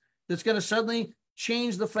movement that's going to suddenly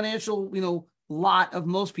change the financial, lot of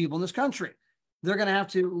most people in this country. They're going to have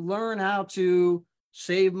to learn how to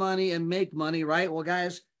save money and make money, right? Well,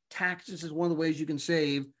 guys, taxes is one of the ways you can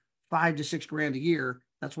save $5 to $6 grand a year.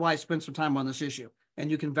 That's why I spent some time on this issue. And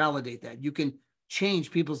you can validate that. You can change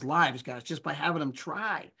people's lives, guys, just by having them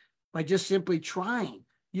try, by just simply trying.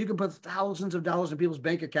 You can put thousands of dollars in people's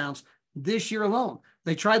bank accounts this year alone.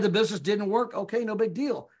 They tried the business, didn't work. Okay, no big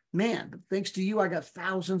deal. Man, thanks to you, I got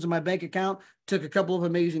thousands in my bank account, took a couple of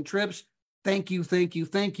amazing trips. Thank you, thank you,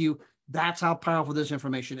 thank you. That's how powerful this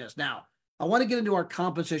information is. Now, I want to get into our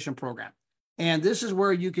compensation program. And this is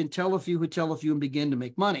where you can tell a few who tell a few and begin to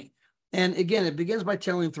make money. And again, it begins by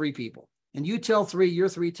telling 3 people. And you tell 3, your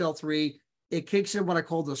 3 tell 3. It kicks in what I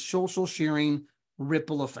call the social sharing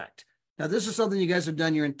ripple effect. Now, this is something you guys have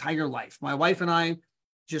done your entire life. My wife and I,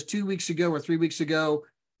 just 2 weeks ago or 3 weeks ago,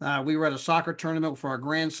 we were at a soccer tournament for our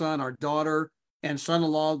grandson, our daughter, and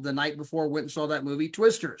son-in-law. The night before, went and saw that movie,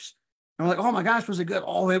 Twisters. And we're like, oh my gosh, was it good?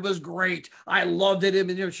 Oh, it was great. I loved it.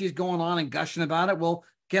 And she's going on and gushing about it. Well,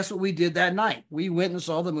 guess what we did that night? We went and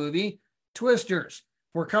saw the movie Twisters.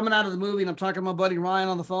 We're coming out of the movie, and I'm talking to my buddy Ryan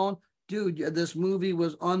on the phone. Dude, this movie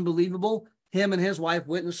was unbelievable. Him and his wife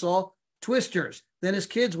went and saw Twisters. Then his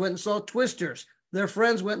kids went and saw Twisters. Their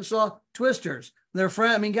friends went and saw Twisters.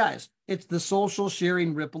 Guys, it's the social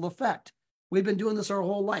sharing ripple effect. We've been doing this our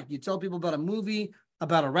whole life. You tell people about a movie,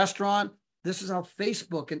 about a restaurant. This is how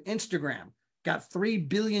Facebook and Instagram got 3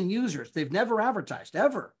 billion users. They've never advertised,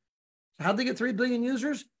 ever. How'd they get 3 billion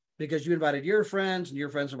users? Because you invited your friends, and your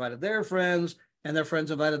friends invited their friends, and their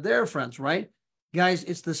friends invited their friends, right? Guys,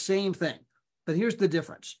 it's the same thing. But here's the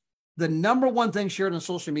difference. The number one thing shared on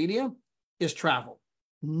social media is travel.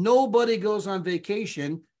 Nobody goes on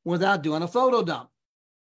vacation without doing a photo dump.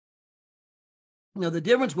 Now, the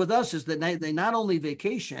difference with us is that they not only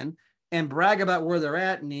vacation and brag about where they're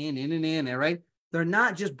at, right? They're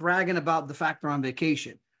not just bragging about the fact they're on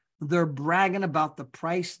vacation. They're bragging about the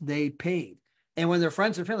price they paid. And when their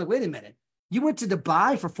friends and family, wait a minute, you went to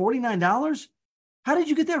Dubai for $49? How did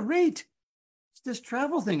you get that rate? It's this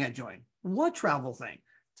travel thing I joined. What travel thing?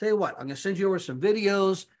 Tell you what, I'm going to send you over some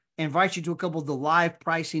videos, invite you to a couple of the live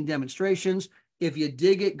pricing demonstrations. If you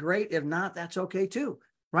dig it, great. If not, that's okay too,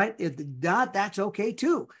 right? If not, that's okay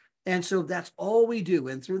too. And so that's all we do.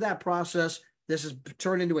 And through that process, this has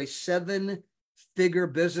turned into a 7-figure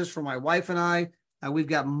business for my wife and I. We've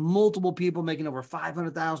got multiple people making over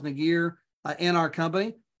 $500,000 a year in our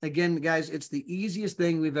company. Again, guys, it's the easiest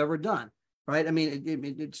thing we've ever done, right? I mean,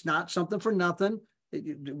 it's not something for nothing.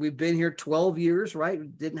 We've been here 12 years, right?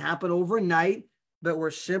 It didn't happen overnight, but we're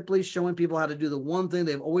simply showing people how to do the one thing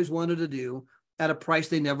they've always wanted to do at a price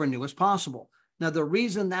they never knew was possible. Now, the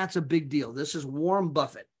reason that's a big deal, this is Warren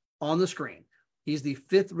Buffett on the screen. He's the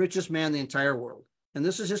 5th richest man in the entire world. And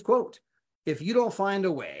this is his quote: "If you don't find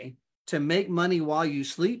a way to make money while you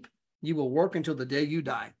sleep, you will work until the day you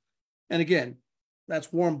die." And again,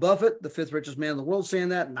 that's Warren Buffett, the 5th richest man in the world, saying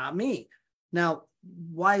that, not me. Now,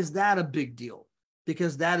 why is that a big deal?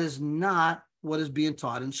 Because that is not what is being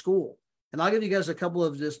taught in school. And I'll give you guys a couple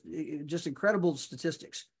of just incredible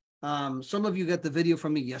statistics. Some of you got the video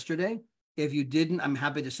from me yesterday. If you didn't, I'm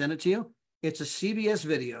happy to send it to you. It's a CBS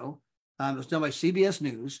video. It was done by CBS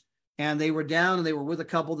News. And they were down and they were with a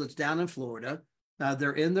couple that's down in Florida.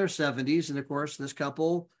 They're in their 70s. And of course, this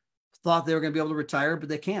couple thought they were going to be able to retire, but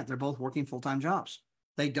they can't. They're both working full-time jobs.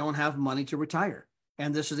 They don't have money to retire.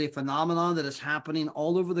 And this is a phenomenon that is happening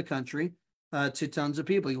all over the country to tons of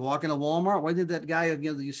people. You walk into Walmart, why did that guy,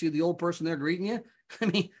 you see the old person there greeting you? I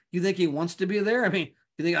mean, you think he wants to be there? I mean,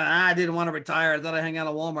 you think, I didn't want to retire. I thought I'd hang out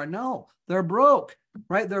at Walmart. No, they're broke,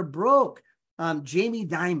 right? They're broke. Jamie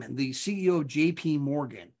Dimon, the CEO of JP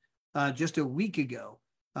Morgan, just a week ago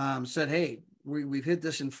said, hey, we've hit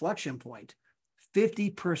this inflection point.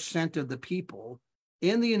 50% of the people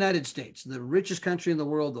in the United States, the richest country in the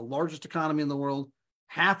world, the largest economy in the world,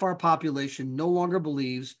 half our population no longer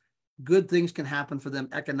believes good things can happen for them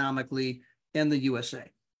economically in the USA.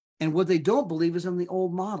 And what they don't believe is in the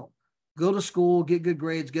old model. Go to school, get good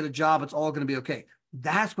grades, get a job, it's all going to be okay.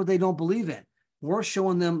 That's what they don't believe in. We're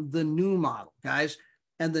showing them the new model, guys.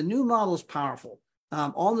 And the new model is powerful.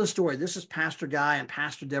 On the story, this is Pastor Guy and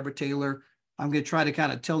Pastor Deborah Taylor. I'm going to try to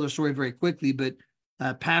kind of tell their story very quickly, but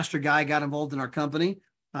Pastor Guy got involved in our company.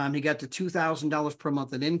 He got to $2,000 per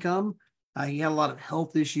month in income. He had a lot of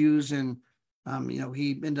health issues and,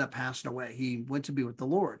 he ended up passing away. He went to be with the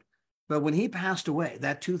Lord. But when he passed away,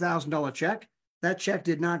 that $2,000 check, that check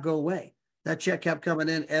did not go away. That check kept coming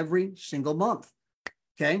in every single month.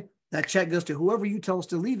 Okay. That check goes to whoever you tell us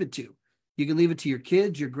to leave it to. You can leave it to your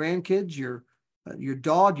kids, your grandkids, your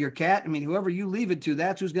dog, your cat. I mean, whoever you leave it to,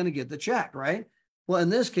 that's who's going to get the check, right? Well, in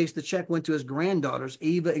this case, the check went to his granddaughters,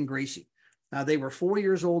 Ava and Gracie. They were 4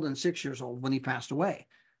 years old and 6 years old when he passed away.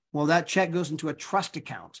 Well, that check goes into a trust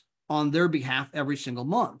account on their behalf every single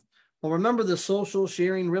month. Well, remember the social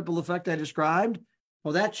sharing ripple effect I described?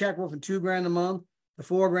 Well, that check went from $2,000 a month to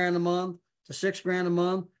 $4,000 a month to $6,000 a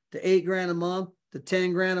month to $8,000 a month to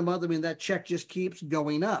 $10,000 a month. I mean, that check just keeps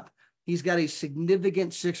going up. He's got a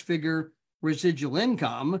significant 6-figure residual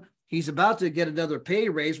income. He's about to get another pay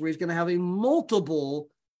raise where he's going to have a multiple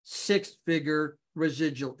 6-figure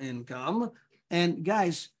residual income. And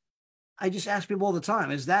guys, I just ask people all the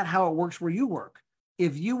time, is that how it works where you work?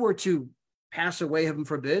 If you were to pass away, heaven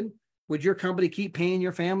forbid, would your company keep paying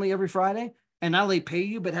your family every Friday and not only pay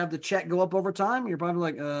you, but have the check go up over time? You're probably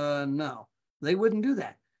like, no, they wouldn't do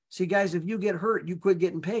that. See, guys, if you get hurt, you quit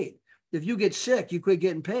getting paid. If you get sick, you quit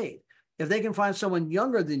getting paid. If they can find someone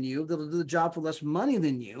younger than you that'll do the job for less money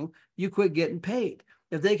than you, you quit getting paid.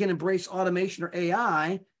 If they can embrace automation or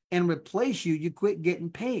AI and replace you, you quit getting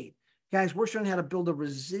paid. Guys, we're showing how to build a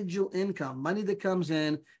residual income, money that comes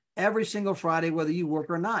in every single Friday, whether you work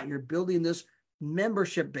or not. You're building this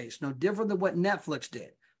membership base, no different than what Netflix did.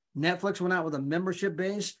 Netflix went out with a membership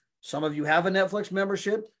base. Some of you have a Netflix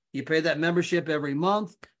membership. You pay that membership every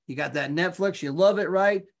month. You got that Netflix. You love it,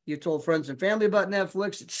 right? You told friends and family about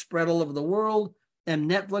Netflix. It's spread all over the world.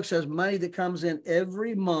 And Netflix has money that comes in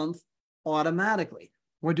every month automatically.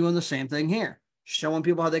 We're doing the same thing here, showing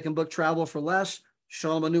people how they can book travel for less,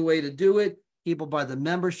 show them a new way to do it. People buy the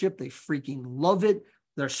membership. They freaking love it.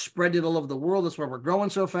 They're spread it all over the world. That's why we're growing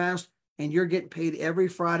so fast. And you're getting paid every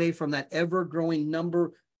Friday from that ever-growing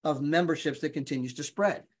number of memberships that continues to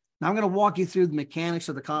spread. Now I'm going to walk you through the mechanics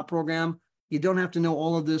of the comp program. You don't have to know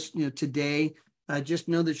all of this, today. Just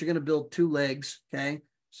know that you're going to build 2 legs. Okay.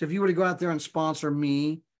 So if you were to go out there and sponsor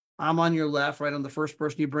me, I'm on your left, right on the first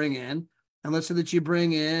person you bring in. And let's say that you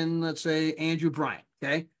bring in, let's say, Andrew Bryant.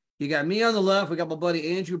 Okay. You got me on the left. We got my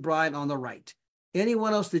buddy Andrew Bryant on the right.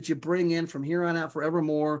 Anyone else that you bring in from here on out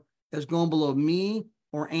forevermore is going below me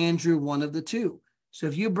or Andrew, one of the two. So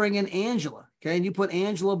if you bring in Angela, okay, and you put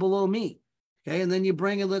Angela below me, okay, and then you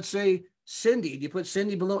bring in, let's say, Cindy, and you put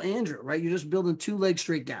Cindy below Andrew, right? You're just building 2 legs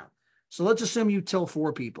straight down. So let's assume you tell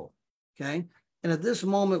 4 people, okay? And at this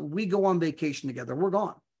moment, we go on vacation together. We're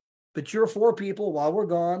gone. But you're 4 people while we're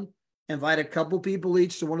gone. Invite a couple people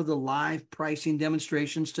each to one of the live pricing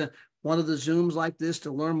demonstrations, to one of the Zooms like this,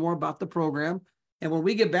 to learn more about the program. And when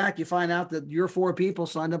we get back, you find out that your 4 people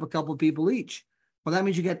signed up a couple of people each. Well, that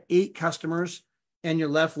means you got 8 customers in your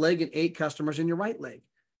left leg and 8 customers in your right leg.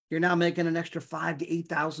 You're now making an extra $5,000 to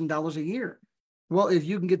 $8,000 a year. Well, if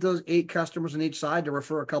you can get those 8 customers on each side to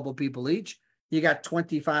refer a couple of people each, you got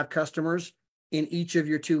 25 customers in each of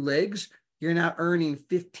your 2 legs. You're now earning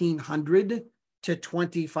 $1,500 to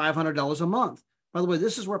 $2,500 a month. By the way,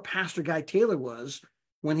 this is where Pastor Guy Taylor was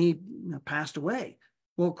when he passed away.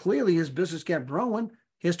 Well, clearly his business kept growing.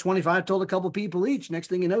 His 25 told a couple people each. Next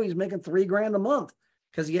thing you know, he's making $3,000 a month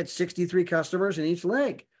because he had 63 customers in each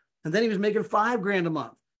leg. And then he was making $5,000 a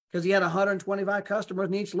month because he had 125 customers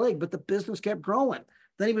in each leg, but the business kept growing.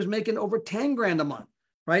 Then he was making over $10,000 a month,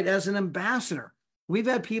 right? As an ambassador. We've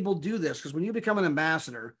had people do this because when you become an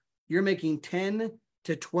ambassador, you're making $10,000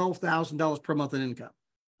 to $12,000 per month in income.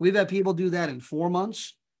 We've had people do that in 4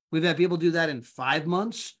 months. We've had people do that in 5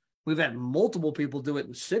 months. We've had multiple people do it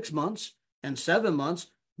in 6 months and 7 months.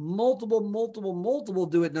 Multiple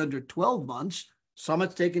do it in under 12 months. Some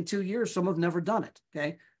it's taken 2 years. Some have never done it.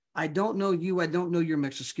 Okay. I don't know you. I don't know your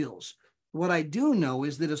mix of skills. What I do know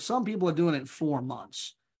is that if some people are doing it in 4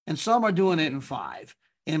 months and some are doing it in 5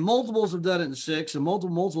 and multiples have done it in 6 and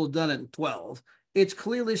multiples have done it in 12, it's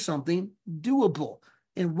clearly something doable.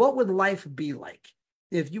 And what would life be like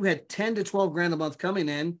if you had 10 to 12 grand a month coming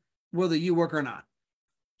in, whether you work or not?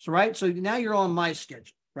 So, right. So now you're on my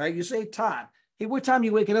schedule, right? You say, Todd, hey, what time are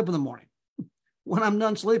you waking up in the morning? When I'm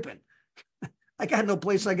done sleeping. I got no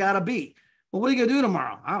place I got to be. Well, what are you going to do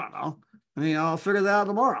tomorrow? I don't know. I mean, I'll figure that out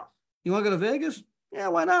tomorrow. You want to go to Vegas? Yeah,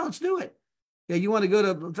 why not? Let's do it. Yeah, you want to go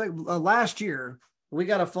to, in fact, last year, we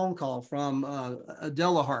got a phone call from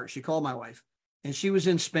Adela Hart. She called my wife, and she was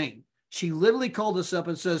in Spain. She literally called us up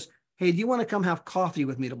and says, hey, do you want to come have coffee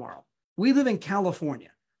with me tomorrow? We live in California.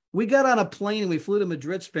 We got on a plane and we flew to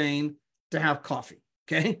Madrid, Spain to have coffee,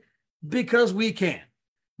 okay? Because we can.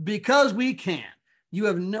 Because we can. You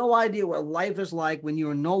have no idea what life is like when you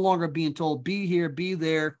are no longer being told, be here, be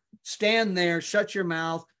there, stand there, shut your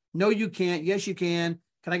mouth. No, you can't. Yes, you can.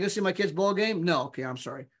 Can I go see my kid's ball game? No. Okay, I'm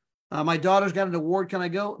sorry. My daughter's got an award. Can I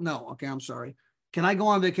go? No. Okay, I'm sorry. Can I go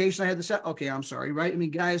on vacation? I had this. Okay, I'm sorry, right? I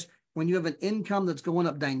mean, guys, when you have an income that's going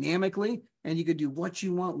up dynamically and you could do what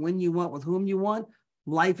you want, when you want, with whom you want,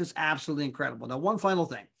 life is absolutely incredible. Now, one final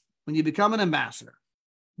thing. When you become an ambassador,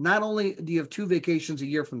 not only do you have 2 vacations a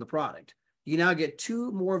year from the product, you now get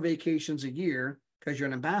 2 more vacations a year because you're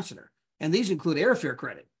an ambassador. And these include airfare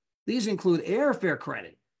credit. These include airfare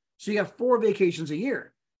credit. So you have 4 vacations a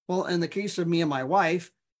year. Well, in the case of me and my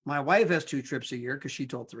wife has 2 trips a year because she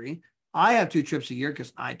told 3. I have 2 trips a year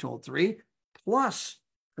because I told 3. Plus,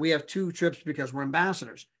 we have 2 trips because we're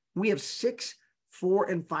ambassadors. We have 6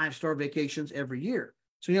 4- and 5-star vacations every year.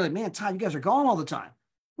 So you're like, man, Todd, you guys are gone all the time.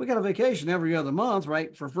 We got a vacation every other month,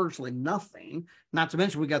 right? For virtually nothing. Not to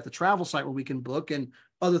mention we got the travel site where we can book and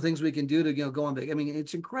other things we can do to go on vacation. I mean,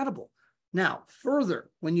 it's incredible. Now, further,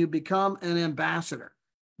 when you become an ambassador,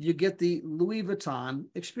 you get the Louis Vuitton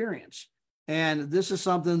experience. And this is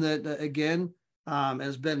something that, again,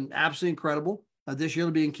 has been absolutely incredible. This year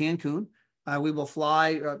it'll be in Cancun. We will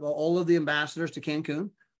fly all of the ambassadors to Cancun.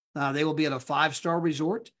 They will be at a 5-star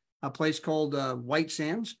resort, a place called White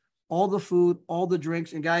Sands. All the food, all the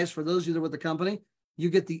drinks. And guys, for those of you that are with the company, you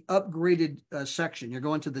get the upgraded section. You're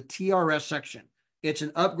going to the TRS section. It's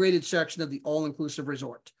an upgraded section of the all-inclusive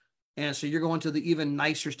resort. And so you're going to the even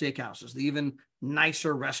nicer steakhouses, the even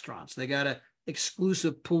nicer restaurants. They got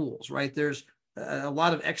exclusive pools, right? There's a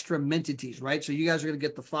lot of extra amenities, right? So you guys are going to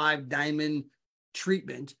get the 5-diamond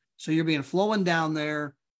treatment. So you're being flown down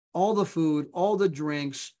there, all the food, all the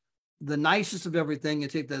drinks, the nicest of everything. You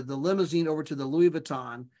take the limousine over to the Louis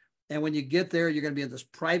Vuitton. And when you get there, you're going to be in this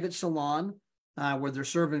private salon where they're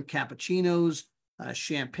serving cappuccinos,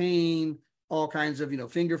 champagne, all kinds of,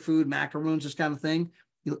 finger food, macaroons, this kind of thing.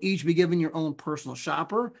 You'll each be given your own personal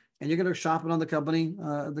shopper, and you're going to shop it on the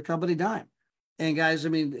company dime. And guys, I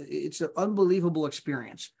mean, it's an unbelievable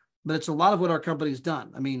experience, but it's a lot of what our company's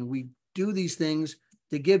done. I mean, we do these things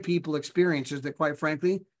to give people experiences that, quite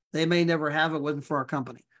frankly, they may never have if it wasn't for our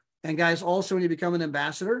company. And guys, also when you become an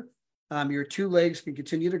ambassador, your two legs can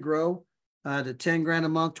continue to grow to 10 grand a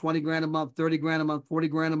month, 20 grand a month, 30 grand a month, 40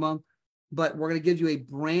 grand a month. But we're going to give you a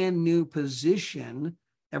brand new position.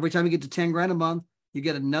 Every time you get to 10 grand a month, you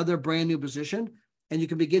get another brand new position, and you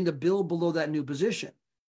can begin to build below that new position.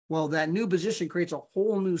 Well, that new position creates a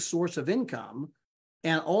whole new source of income,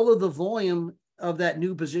 and all of the volume of that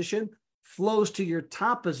new position flows to your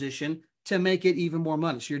top position to make it even more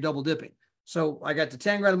money. So you're double dipping. So I got the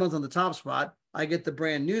 10 grand a month on the top spot. I get the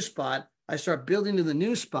brand new spot. I start building to the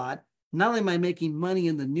new spot. Not only am I making money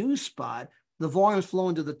in the new spot, the volume's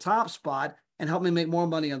flowing to the top spot and help me make more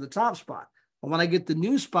money on the top spot. But when I get the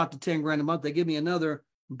new spot to 10 grand a month, they give me another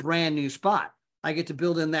brand new spot. I get to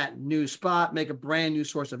build in that new spot, make a brand new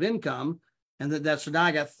source of income. And so now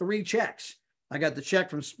I got 3 checks. I got the check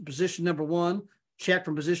from position number 1, check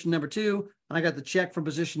from position number 2, and I got the check from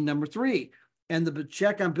position number 3. And the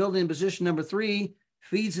check I'm building in position number 3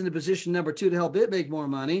 feeds into position number 2 to help it make more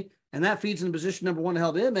money. And that feeds into position number 1 to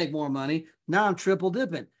help it make more money. Now I'm triple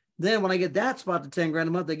dipping. Then when I get that spot to 10 grand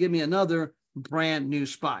a month, they give me another brand new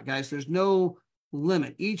spot. Guys, there's no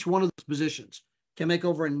limit. Each one of those positions can make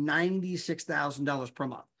over $96,000 per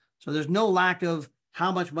month. So there's no lack of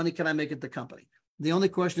how much money can I make at the company. The only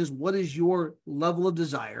question is, what is your level of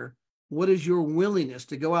desire? What is your willingness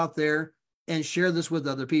to go out there and share this with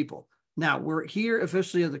other people? Now, we're here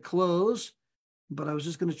officially at the close, but I was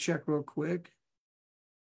just going to check real quick.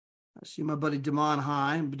 I see my buddy Damon.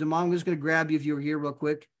 Hi. Damon, I'm just going to grab you if you're here real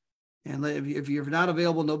quick. And if you're not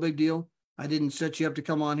available, no big deal. I didn't set you up to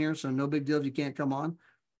come on here, so no big deal if you can't come on.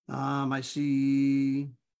 I see.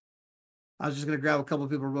 I was just going to grab a couple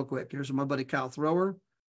of people real quick. Here's my buddy Kyle Thrower. I'm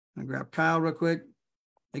going to grab Kyle real quick.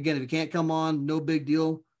 Again, if you can't come on, no big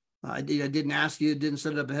deal. I didn't ask you, didn't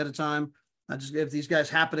set it up ahead of time. If these guys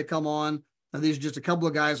happen to come on, these are just a couple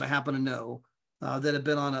of guys I happen to know that have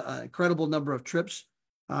been on an incredible number of trips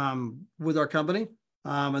with our company.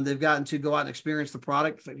 And they've gotten to go out and experience the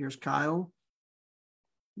product. Here's Kyle.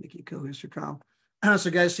 Make you co-host, Kyle. So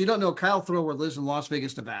guys, so you don't know, Kyle Thrower lives in Las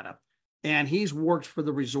Vegas, Nevada, and he's worked for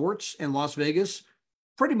the resorts in Las Vegas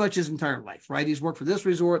pretty much his entire life, right? He's worked for this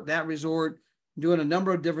resort, that resort, doing a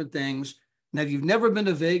number of different things. Now, if you've never been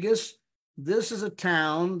to Vegas, this is a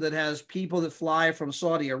town that has people that fly from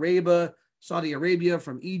Saudi Arabia,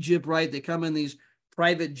 from Egypt, right? They come in these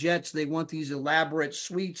private jets. They want these elaborate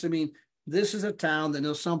suites. I mean, this is a town that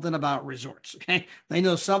knows something about resorts, okay? They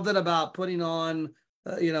know something about putting on,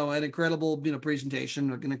 an incredible,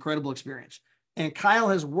 presentation, an incredible experience. And Kyle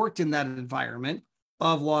has worked in that environment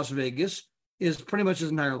of Las Vegas is pretty much his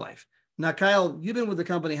entire life. Now, Kyle, you've been with the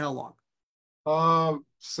company how long?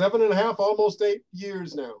 7.5, almost 8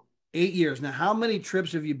 years now. 8 years. Now, how many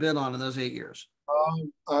trips have you been on in those 8 years?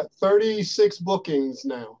 36 bookings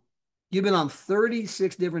now. You've been on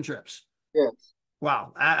 36 different trips. Yes.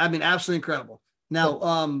 Wow. I mean, absolutely incredible.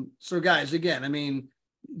 Now, so guys, again, I mean,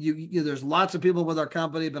 you there's lots of people with our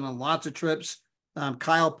company, been on lots of trips.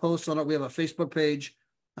 Kyle posts on it. We have a Facebook page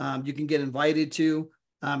you can get invited to,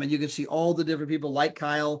 and you can see all the different people like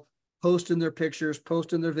Kyle posting their pictures,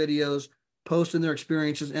 posting their videos, posting their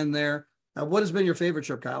experiences in there. What has been your favorite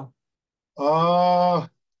trip, Kyle?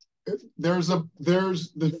 There's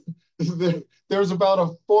about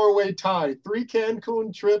a 4-way tie: 3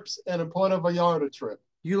 Cancun trips and a Puerto Vallarta trip.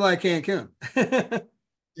 You like Cancun?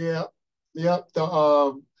 Yeah.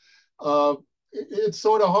 It's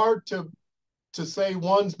sort of hard to say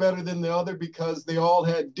one's better than the other because they all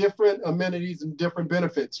had different amenities and different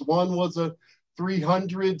benefits. One was a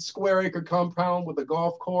 300 square acre compound with a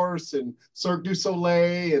golf course and Cirque du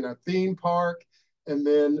Soleil and a theme park. And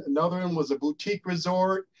then another one was a boutique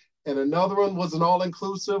resort. And another one was an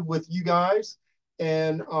all-inclusive with you guys.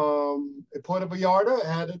 And Puerto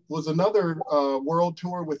Vallarta was another world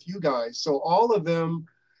tour with you guys. So all of them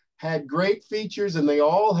had great features, and they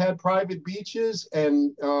all had private beaches,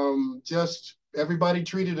 and just everybody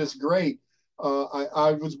treated us great.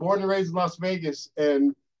 I was born and raised in Las Vegas,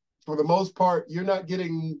 and for the most part, you're not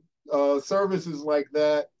getting services like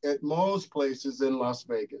that at most places in Las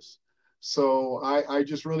Vegas. So I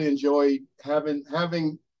just really enjoyed having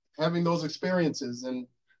those experiences, and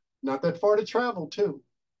not that far to travel too.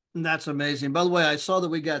 That's amazing. By the way, I saw that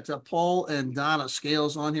we got Paul and Donna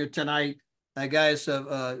Scales on here tonight. Guys,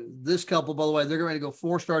 this couple, by the way, they're going to go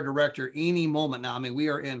 4-star director any moment now. I mean, we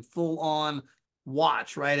are in full on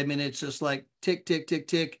watch, right? I mean, it's just like tick, tick, tick,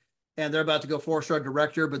 tick. And they're about to go 4-star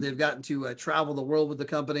director, but they've gotten to travel the world with the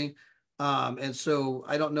company. And so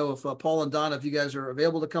I don't know if Paul and Donna, if you guys are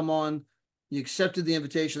available to come on. You accepted the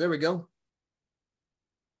invitation. There we go.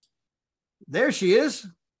 There she is.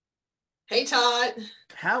 Hey, Todd.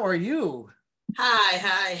 How are you?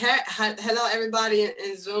 Hi. Hello, everybody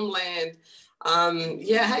in Zoom land.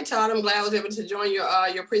 Yeah, hi, Todd. I'm glad I was able to join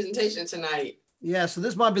your presentation tonight. Yeah, so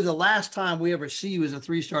this might be the last time we ever see you as a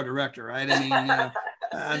 3-star director, right?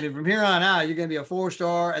 I mean, from here on out, you're going to be a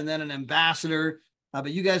 4-star and then an ambassador.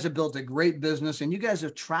 But you guys have built a great business, and you guys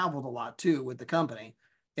have traveled a lot too with the company.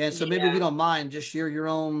 And so maybe if you don't mind, just share your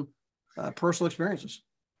own personal experiences.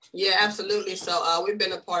 Yeah, absolutely. So we've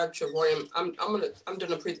been a part of Travorium. I'm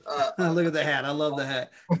doing a look at the hat. I love the hat.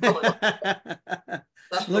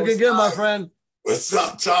 Looking good, my friend. What's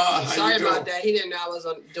up, Todd? Sorry about that. He didn't know I was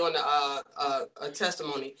doing a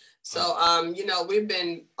testimony. So we've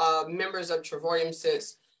been members of Travorium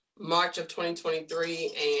since March of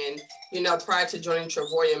 2023, and prior to joining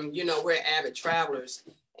Travorium, we're avid travelers.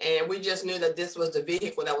 And we just knew that this was the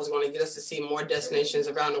vehicle that was going to get us to see more destinations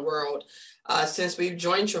around the world. Since we've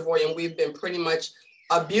joined Travorium, we've been pretty much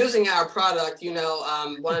abusing our product.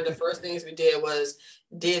 One of the first things we did was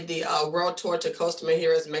did the world tour to Costa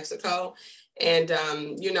Mejiras, Mexico. And,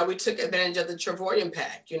 we took advantage of the Travorium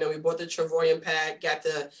pack. We bought the Travorium pack, got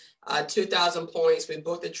the 2,000 points. We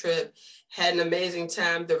booked the trip, had an amazing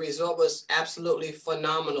time. The resort was absolutely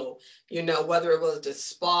phenomenal. Whether it was the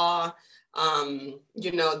spa,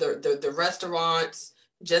 the restaurants,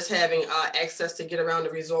 just having access to get around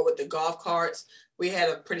the resort with the golf carts. We had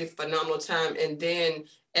a pretty phenomenal time. And then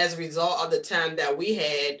as a result of the time that we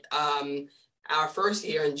had, our first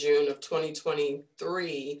year in June of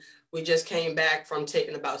 2023, we just came back from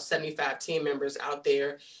taking about 75 team members out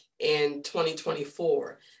there in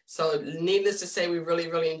 2024. So needless to say, we really,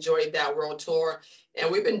 really enjoyed that world tour. And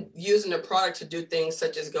we've been using the product to do things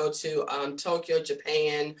such as go to Tokyo,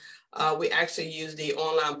 Japan. We actually use the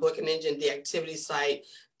online booking engine, the activity site,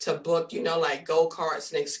 to book, like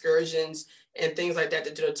go-karts and excursions and things like that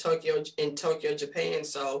to do in Tokyo, Japan.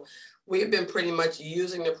 So we've been pretty much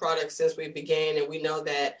using the product since we began, and we know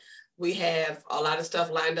that we have a lot of stuff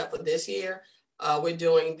lined up for this year. We're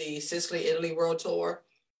doing the Sicily, Italy World Tour,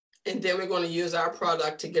 and then we're going to use our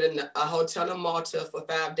product to get in a hotel in Malta for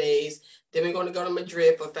 5 days. Then we're going to go to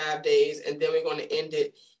Madrid for 5 days, and then we're going to end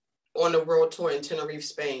it on the World Tour in Tenerife,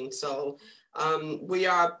 Spain. So we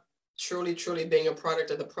are truly, truly being a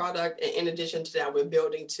product of the product. And in addition to that, we're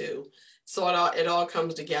building too. So it all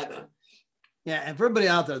comes together. Yeah, and for everybody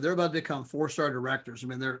out there, they're about to become 4-star directors. I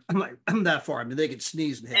mean, I'm that far. I mean, they could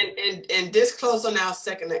sneeze and hit. And this close on our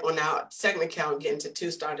second account getting to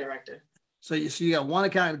 2-star director. So you got one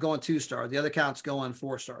account going 2-star, the other account's going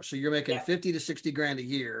 4-star. So you're making 50 to 60 grand a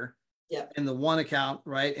year. In the one account,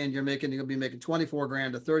 right? And you're going to be making 24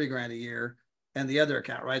 grand to 30 grand a year and the other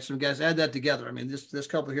account, right? So guys, add that together. I mean, this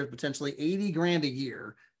couple here is potentially 80 grand a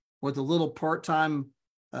year with a little part-time,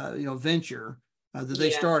 venture that they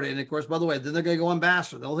started. And of course, by the way, then they're going to go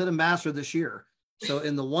ambassador. They'll hit ambassador this year. So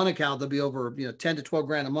in the one account, they'll be over, 10 to 12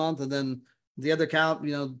 grand a month. And then the other account,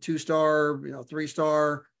 2-star,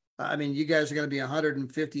 3-star. I mean, you guys are going to be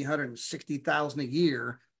 150, 160,000 a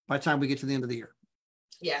year by the time we get to the end of the year.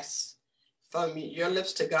 Yes. From your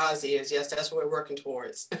lips to God's ears. Yes, that's what we're working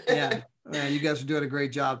towards. Yeah, you guys are doing a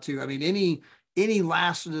great job too. I mean, any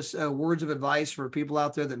last words of advice for people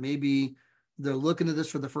out there that maybe they're looking at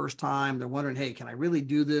this for the first time? They're wondering, hey, can I really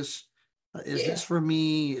do this? Is this for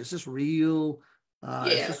me? Is this real?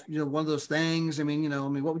 Is this, one of those things? I mean,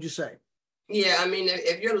 what would you say? Yeah, I mean,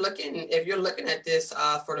 if you're looking at this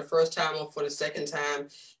for the first time or for the second time,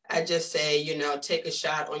 I just say, take a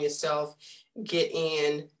shot on yourself. Get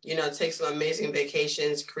in, take some amazing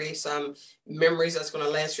vacations, create some memories that's going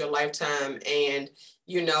to last your lifetime. And,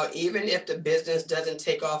 even if the business doesn't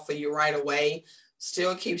take off for you right away,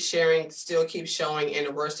 still keep sharing, still keep showing. And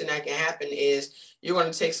the worst thing that can happen is you're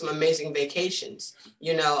going to take some amazing vacations.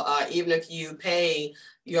 Even if you pay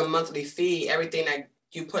your monthly fee, everything that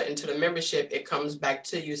you put into the membership, it comes back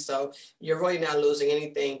to you. So you're really not losing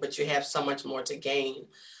anything, but you have so much more to gain.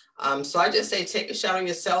 So I just say, take a shot on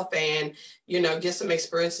yourself and, get some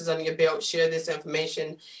experiences under your belt, share this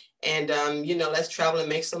information, and, let's travel and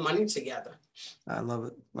make some money together. I love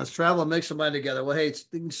it. Let's travel and make some money together. Well, hey,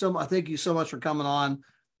 I thank you so much for coming on.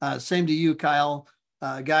 Same to you, Kyle.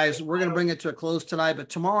 Guys, we're going to bring it to a close tonight, but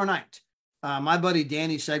tomorrow night, my buddy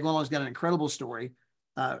Danny Segwell has got an incredible story.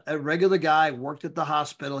 A regular guy, worked at the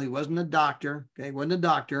hospital. He wasn't a doctor. Okay, he wasn't a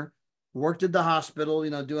doctor. Worked at the hospital,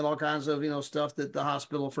 doing all kinds of, stuff that the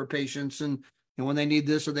hospital for patients and when they need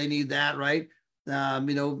this or they need that, right?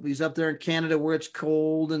 He's up there in Canada where it's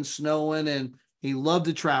cold and snowing, and he loved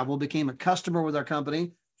to travel, became a customer with our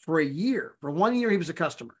company, for a year. For 1 year, he was a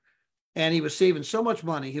customer and he was saving so much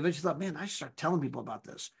money. He eventually thought, man, I should start telling people about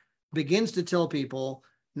this. Begins to tell people.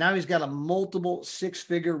 Now he's got a multiple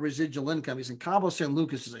six-figure residual income. He's in Cabo San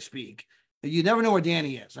Lucas as I speak. You never know where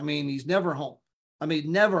Danny is. I mean, he's never home.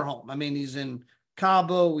 Never home. I mean, he's in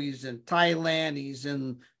Cabo, he's in Thailand, he's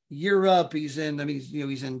in Europe, he's in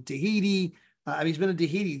Tahiti. He's been in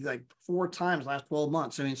Tahiti like 4 times last 12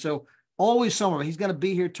 months. I mean, so always somewhere. He's going to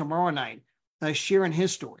be here tomorrow night sharing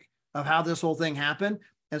his story of how this whole thing happened.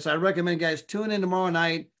 And so I recommend guys tune in tomorrow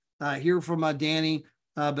night, hear from Danny.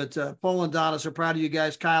 But Paul and Donna, so proud of you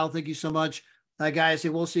guys. Kyle, thank you so much. Guys,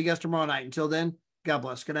 we'll see you guys tomorrow night. Until then, God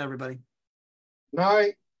bless. Good night, everybody.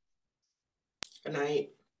 Night. Good night.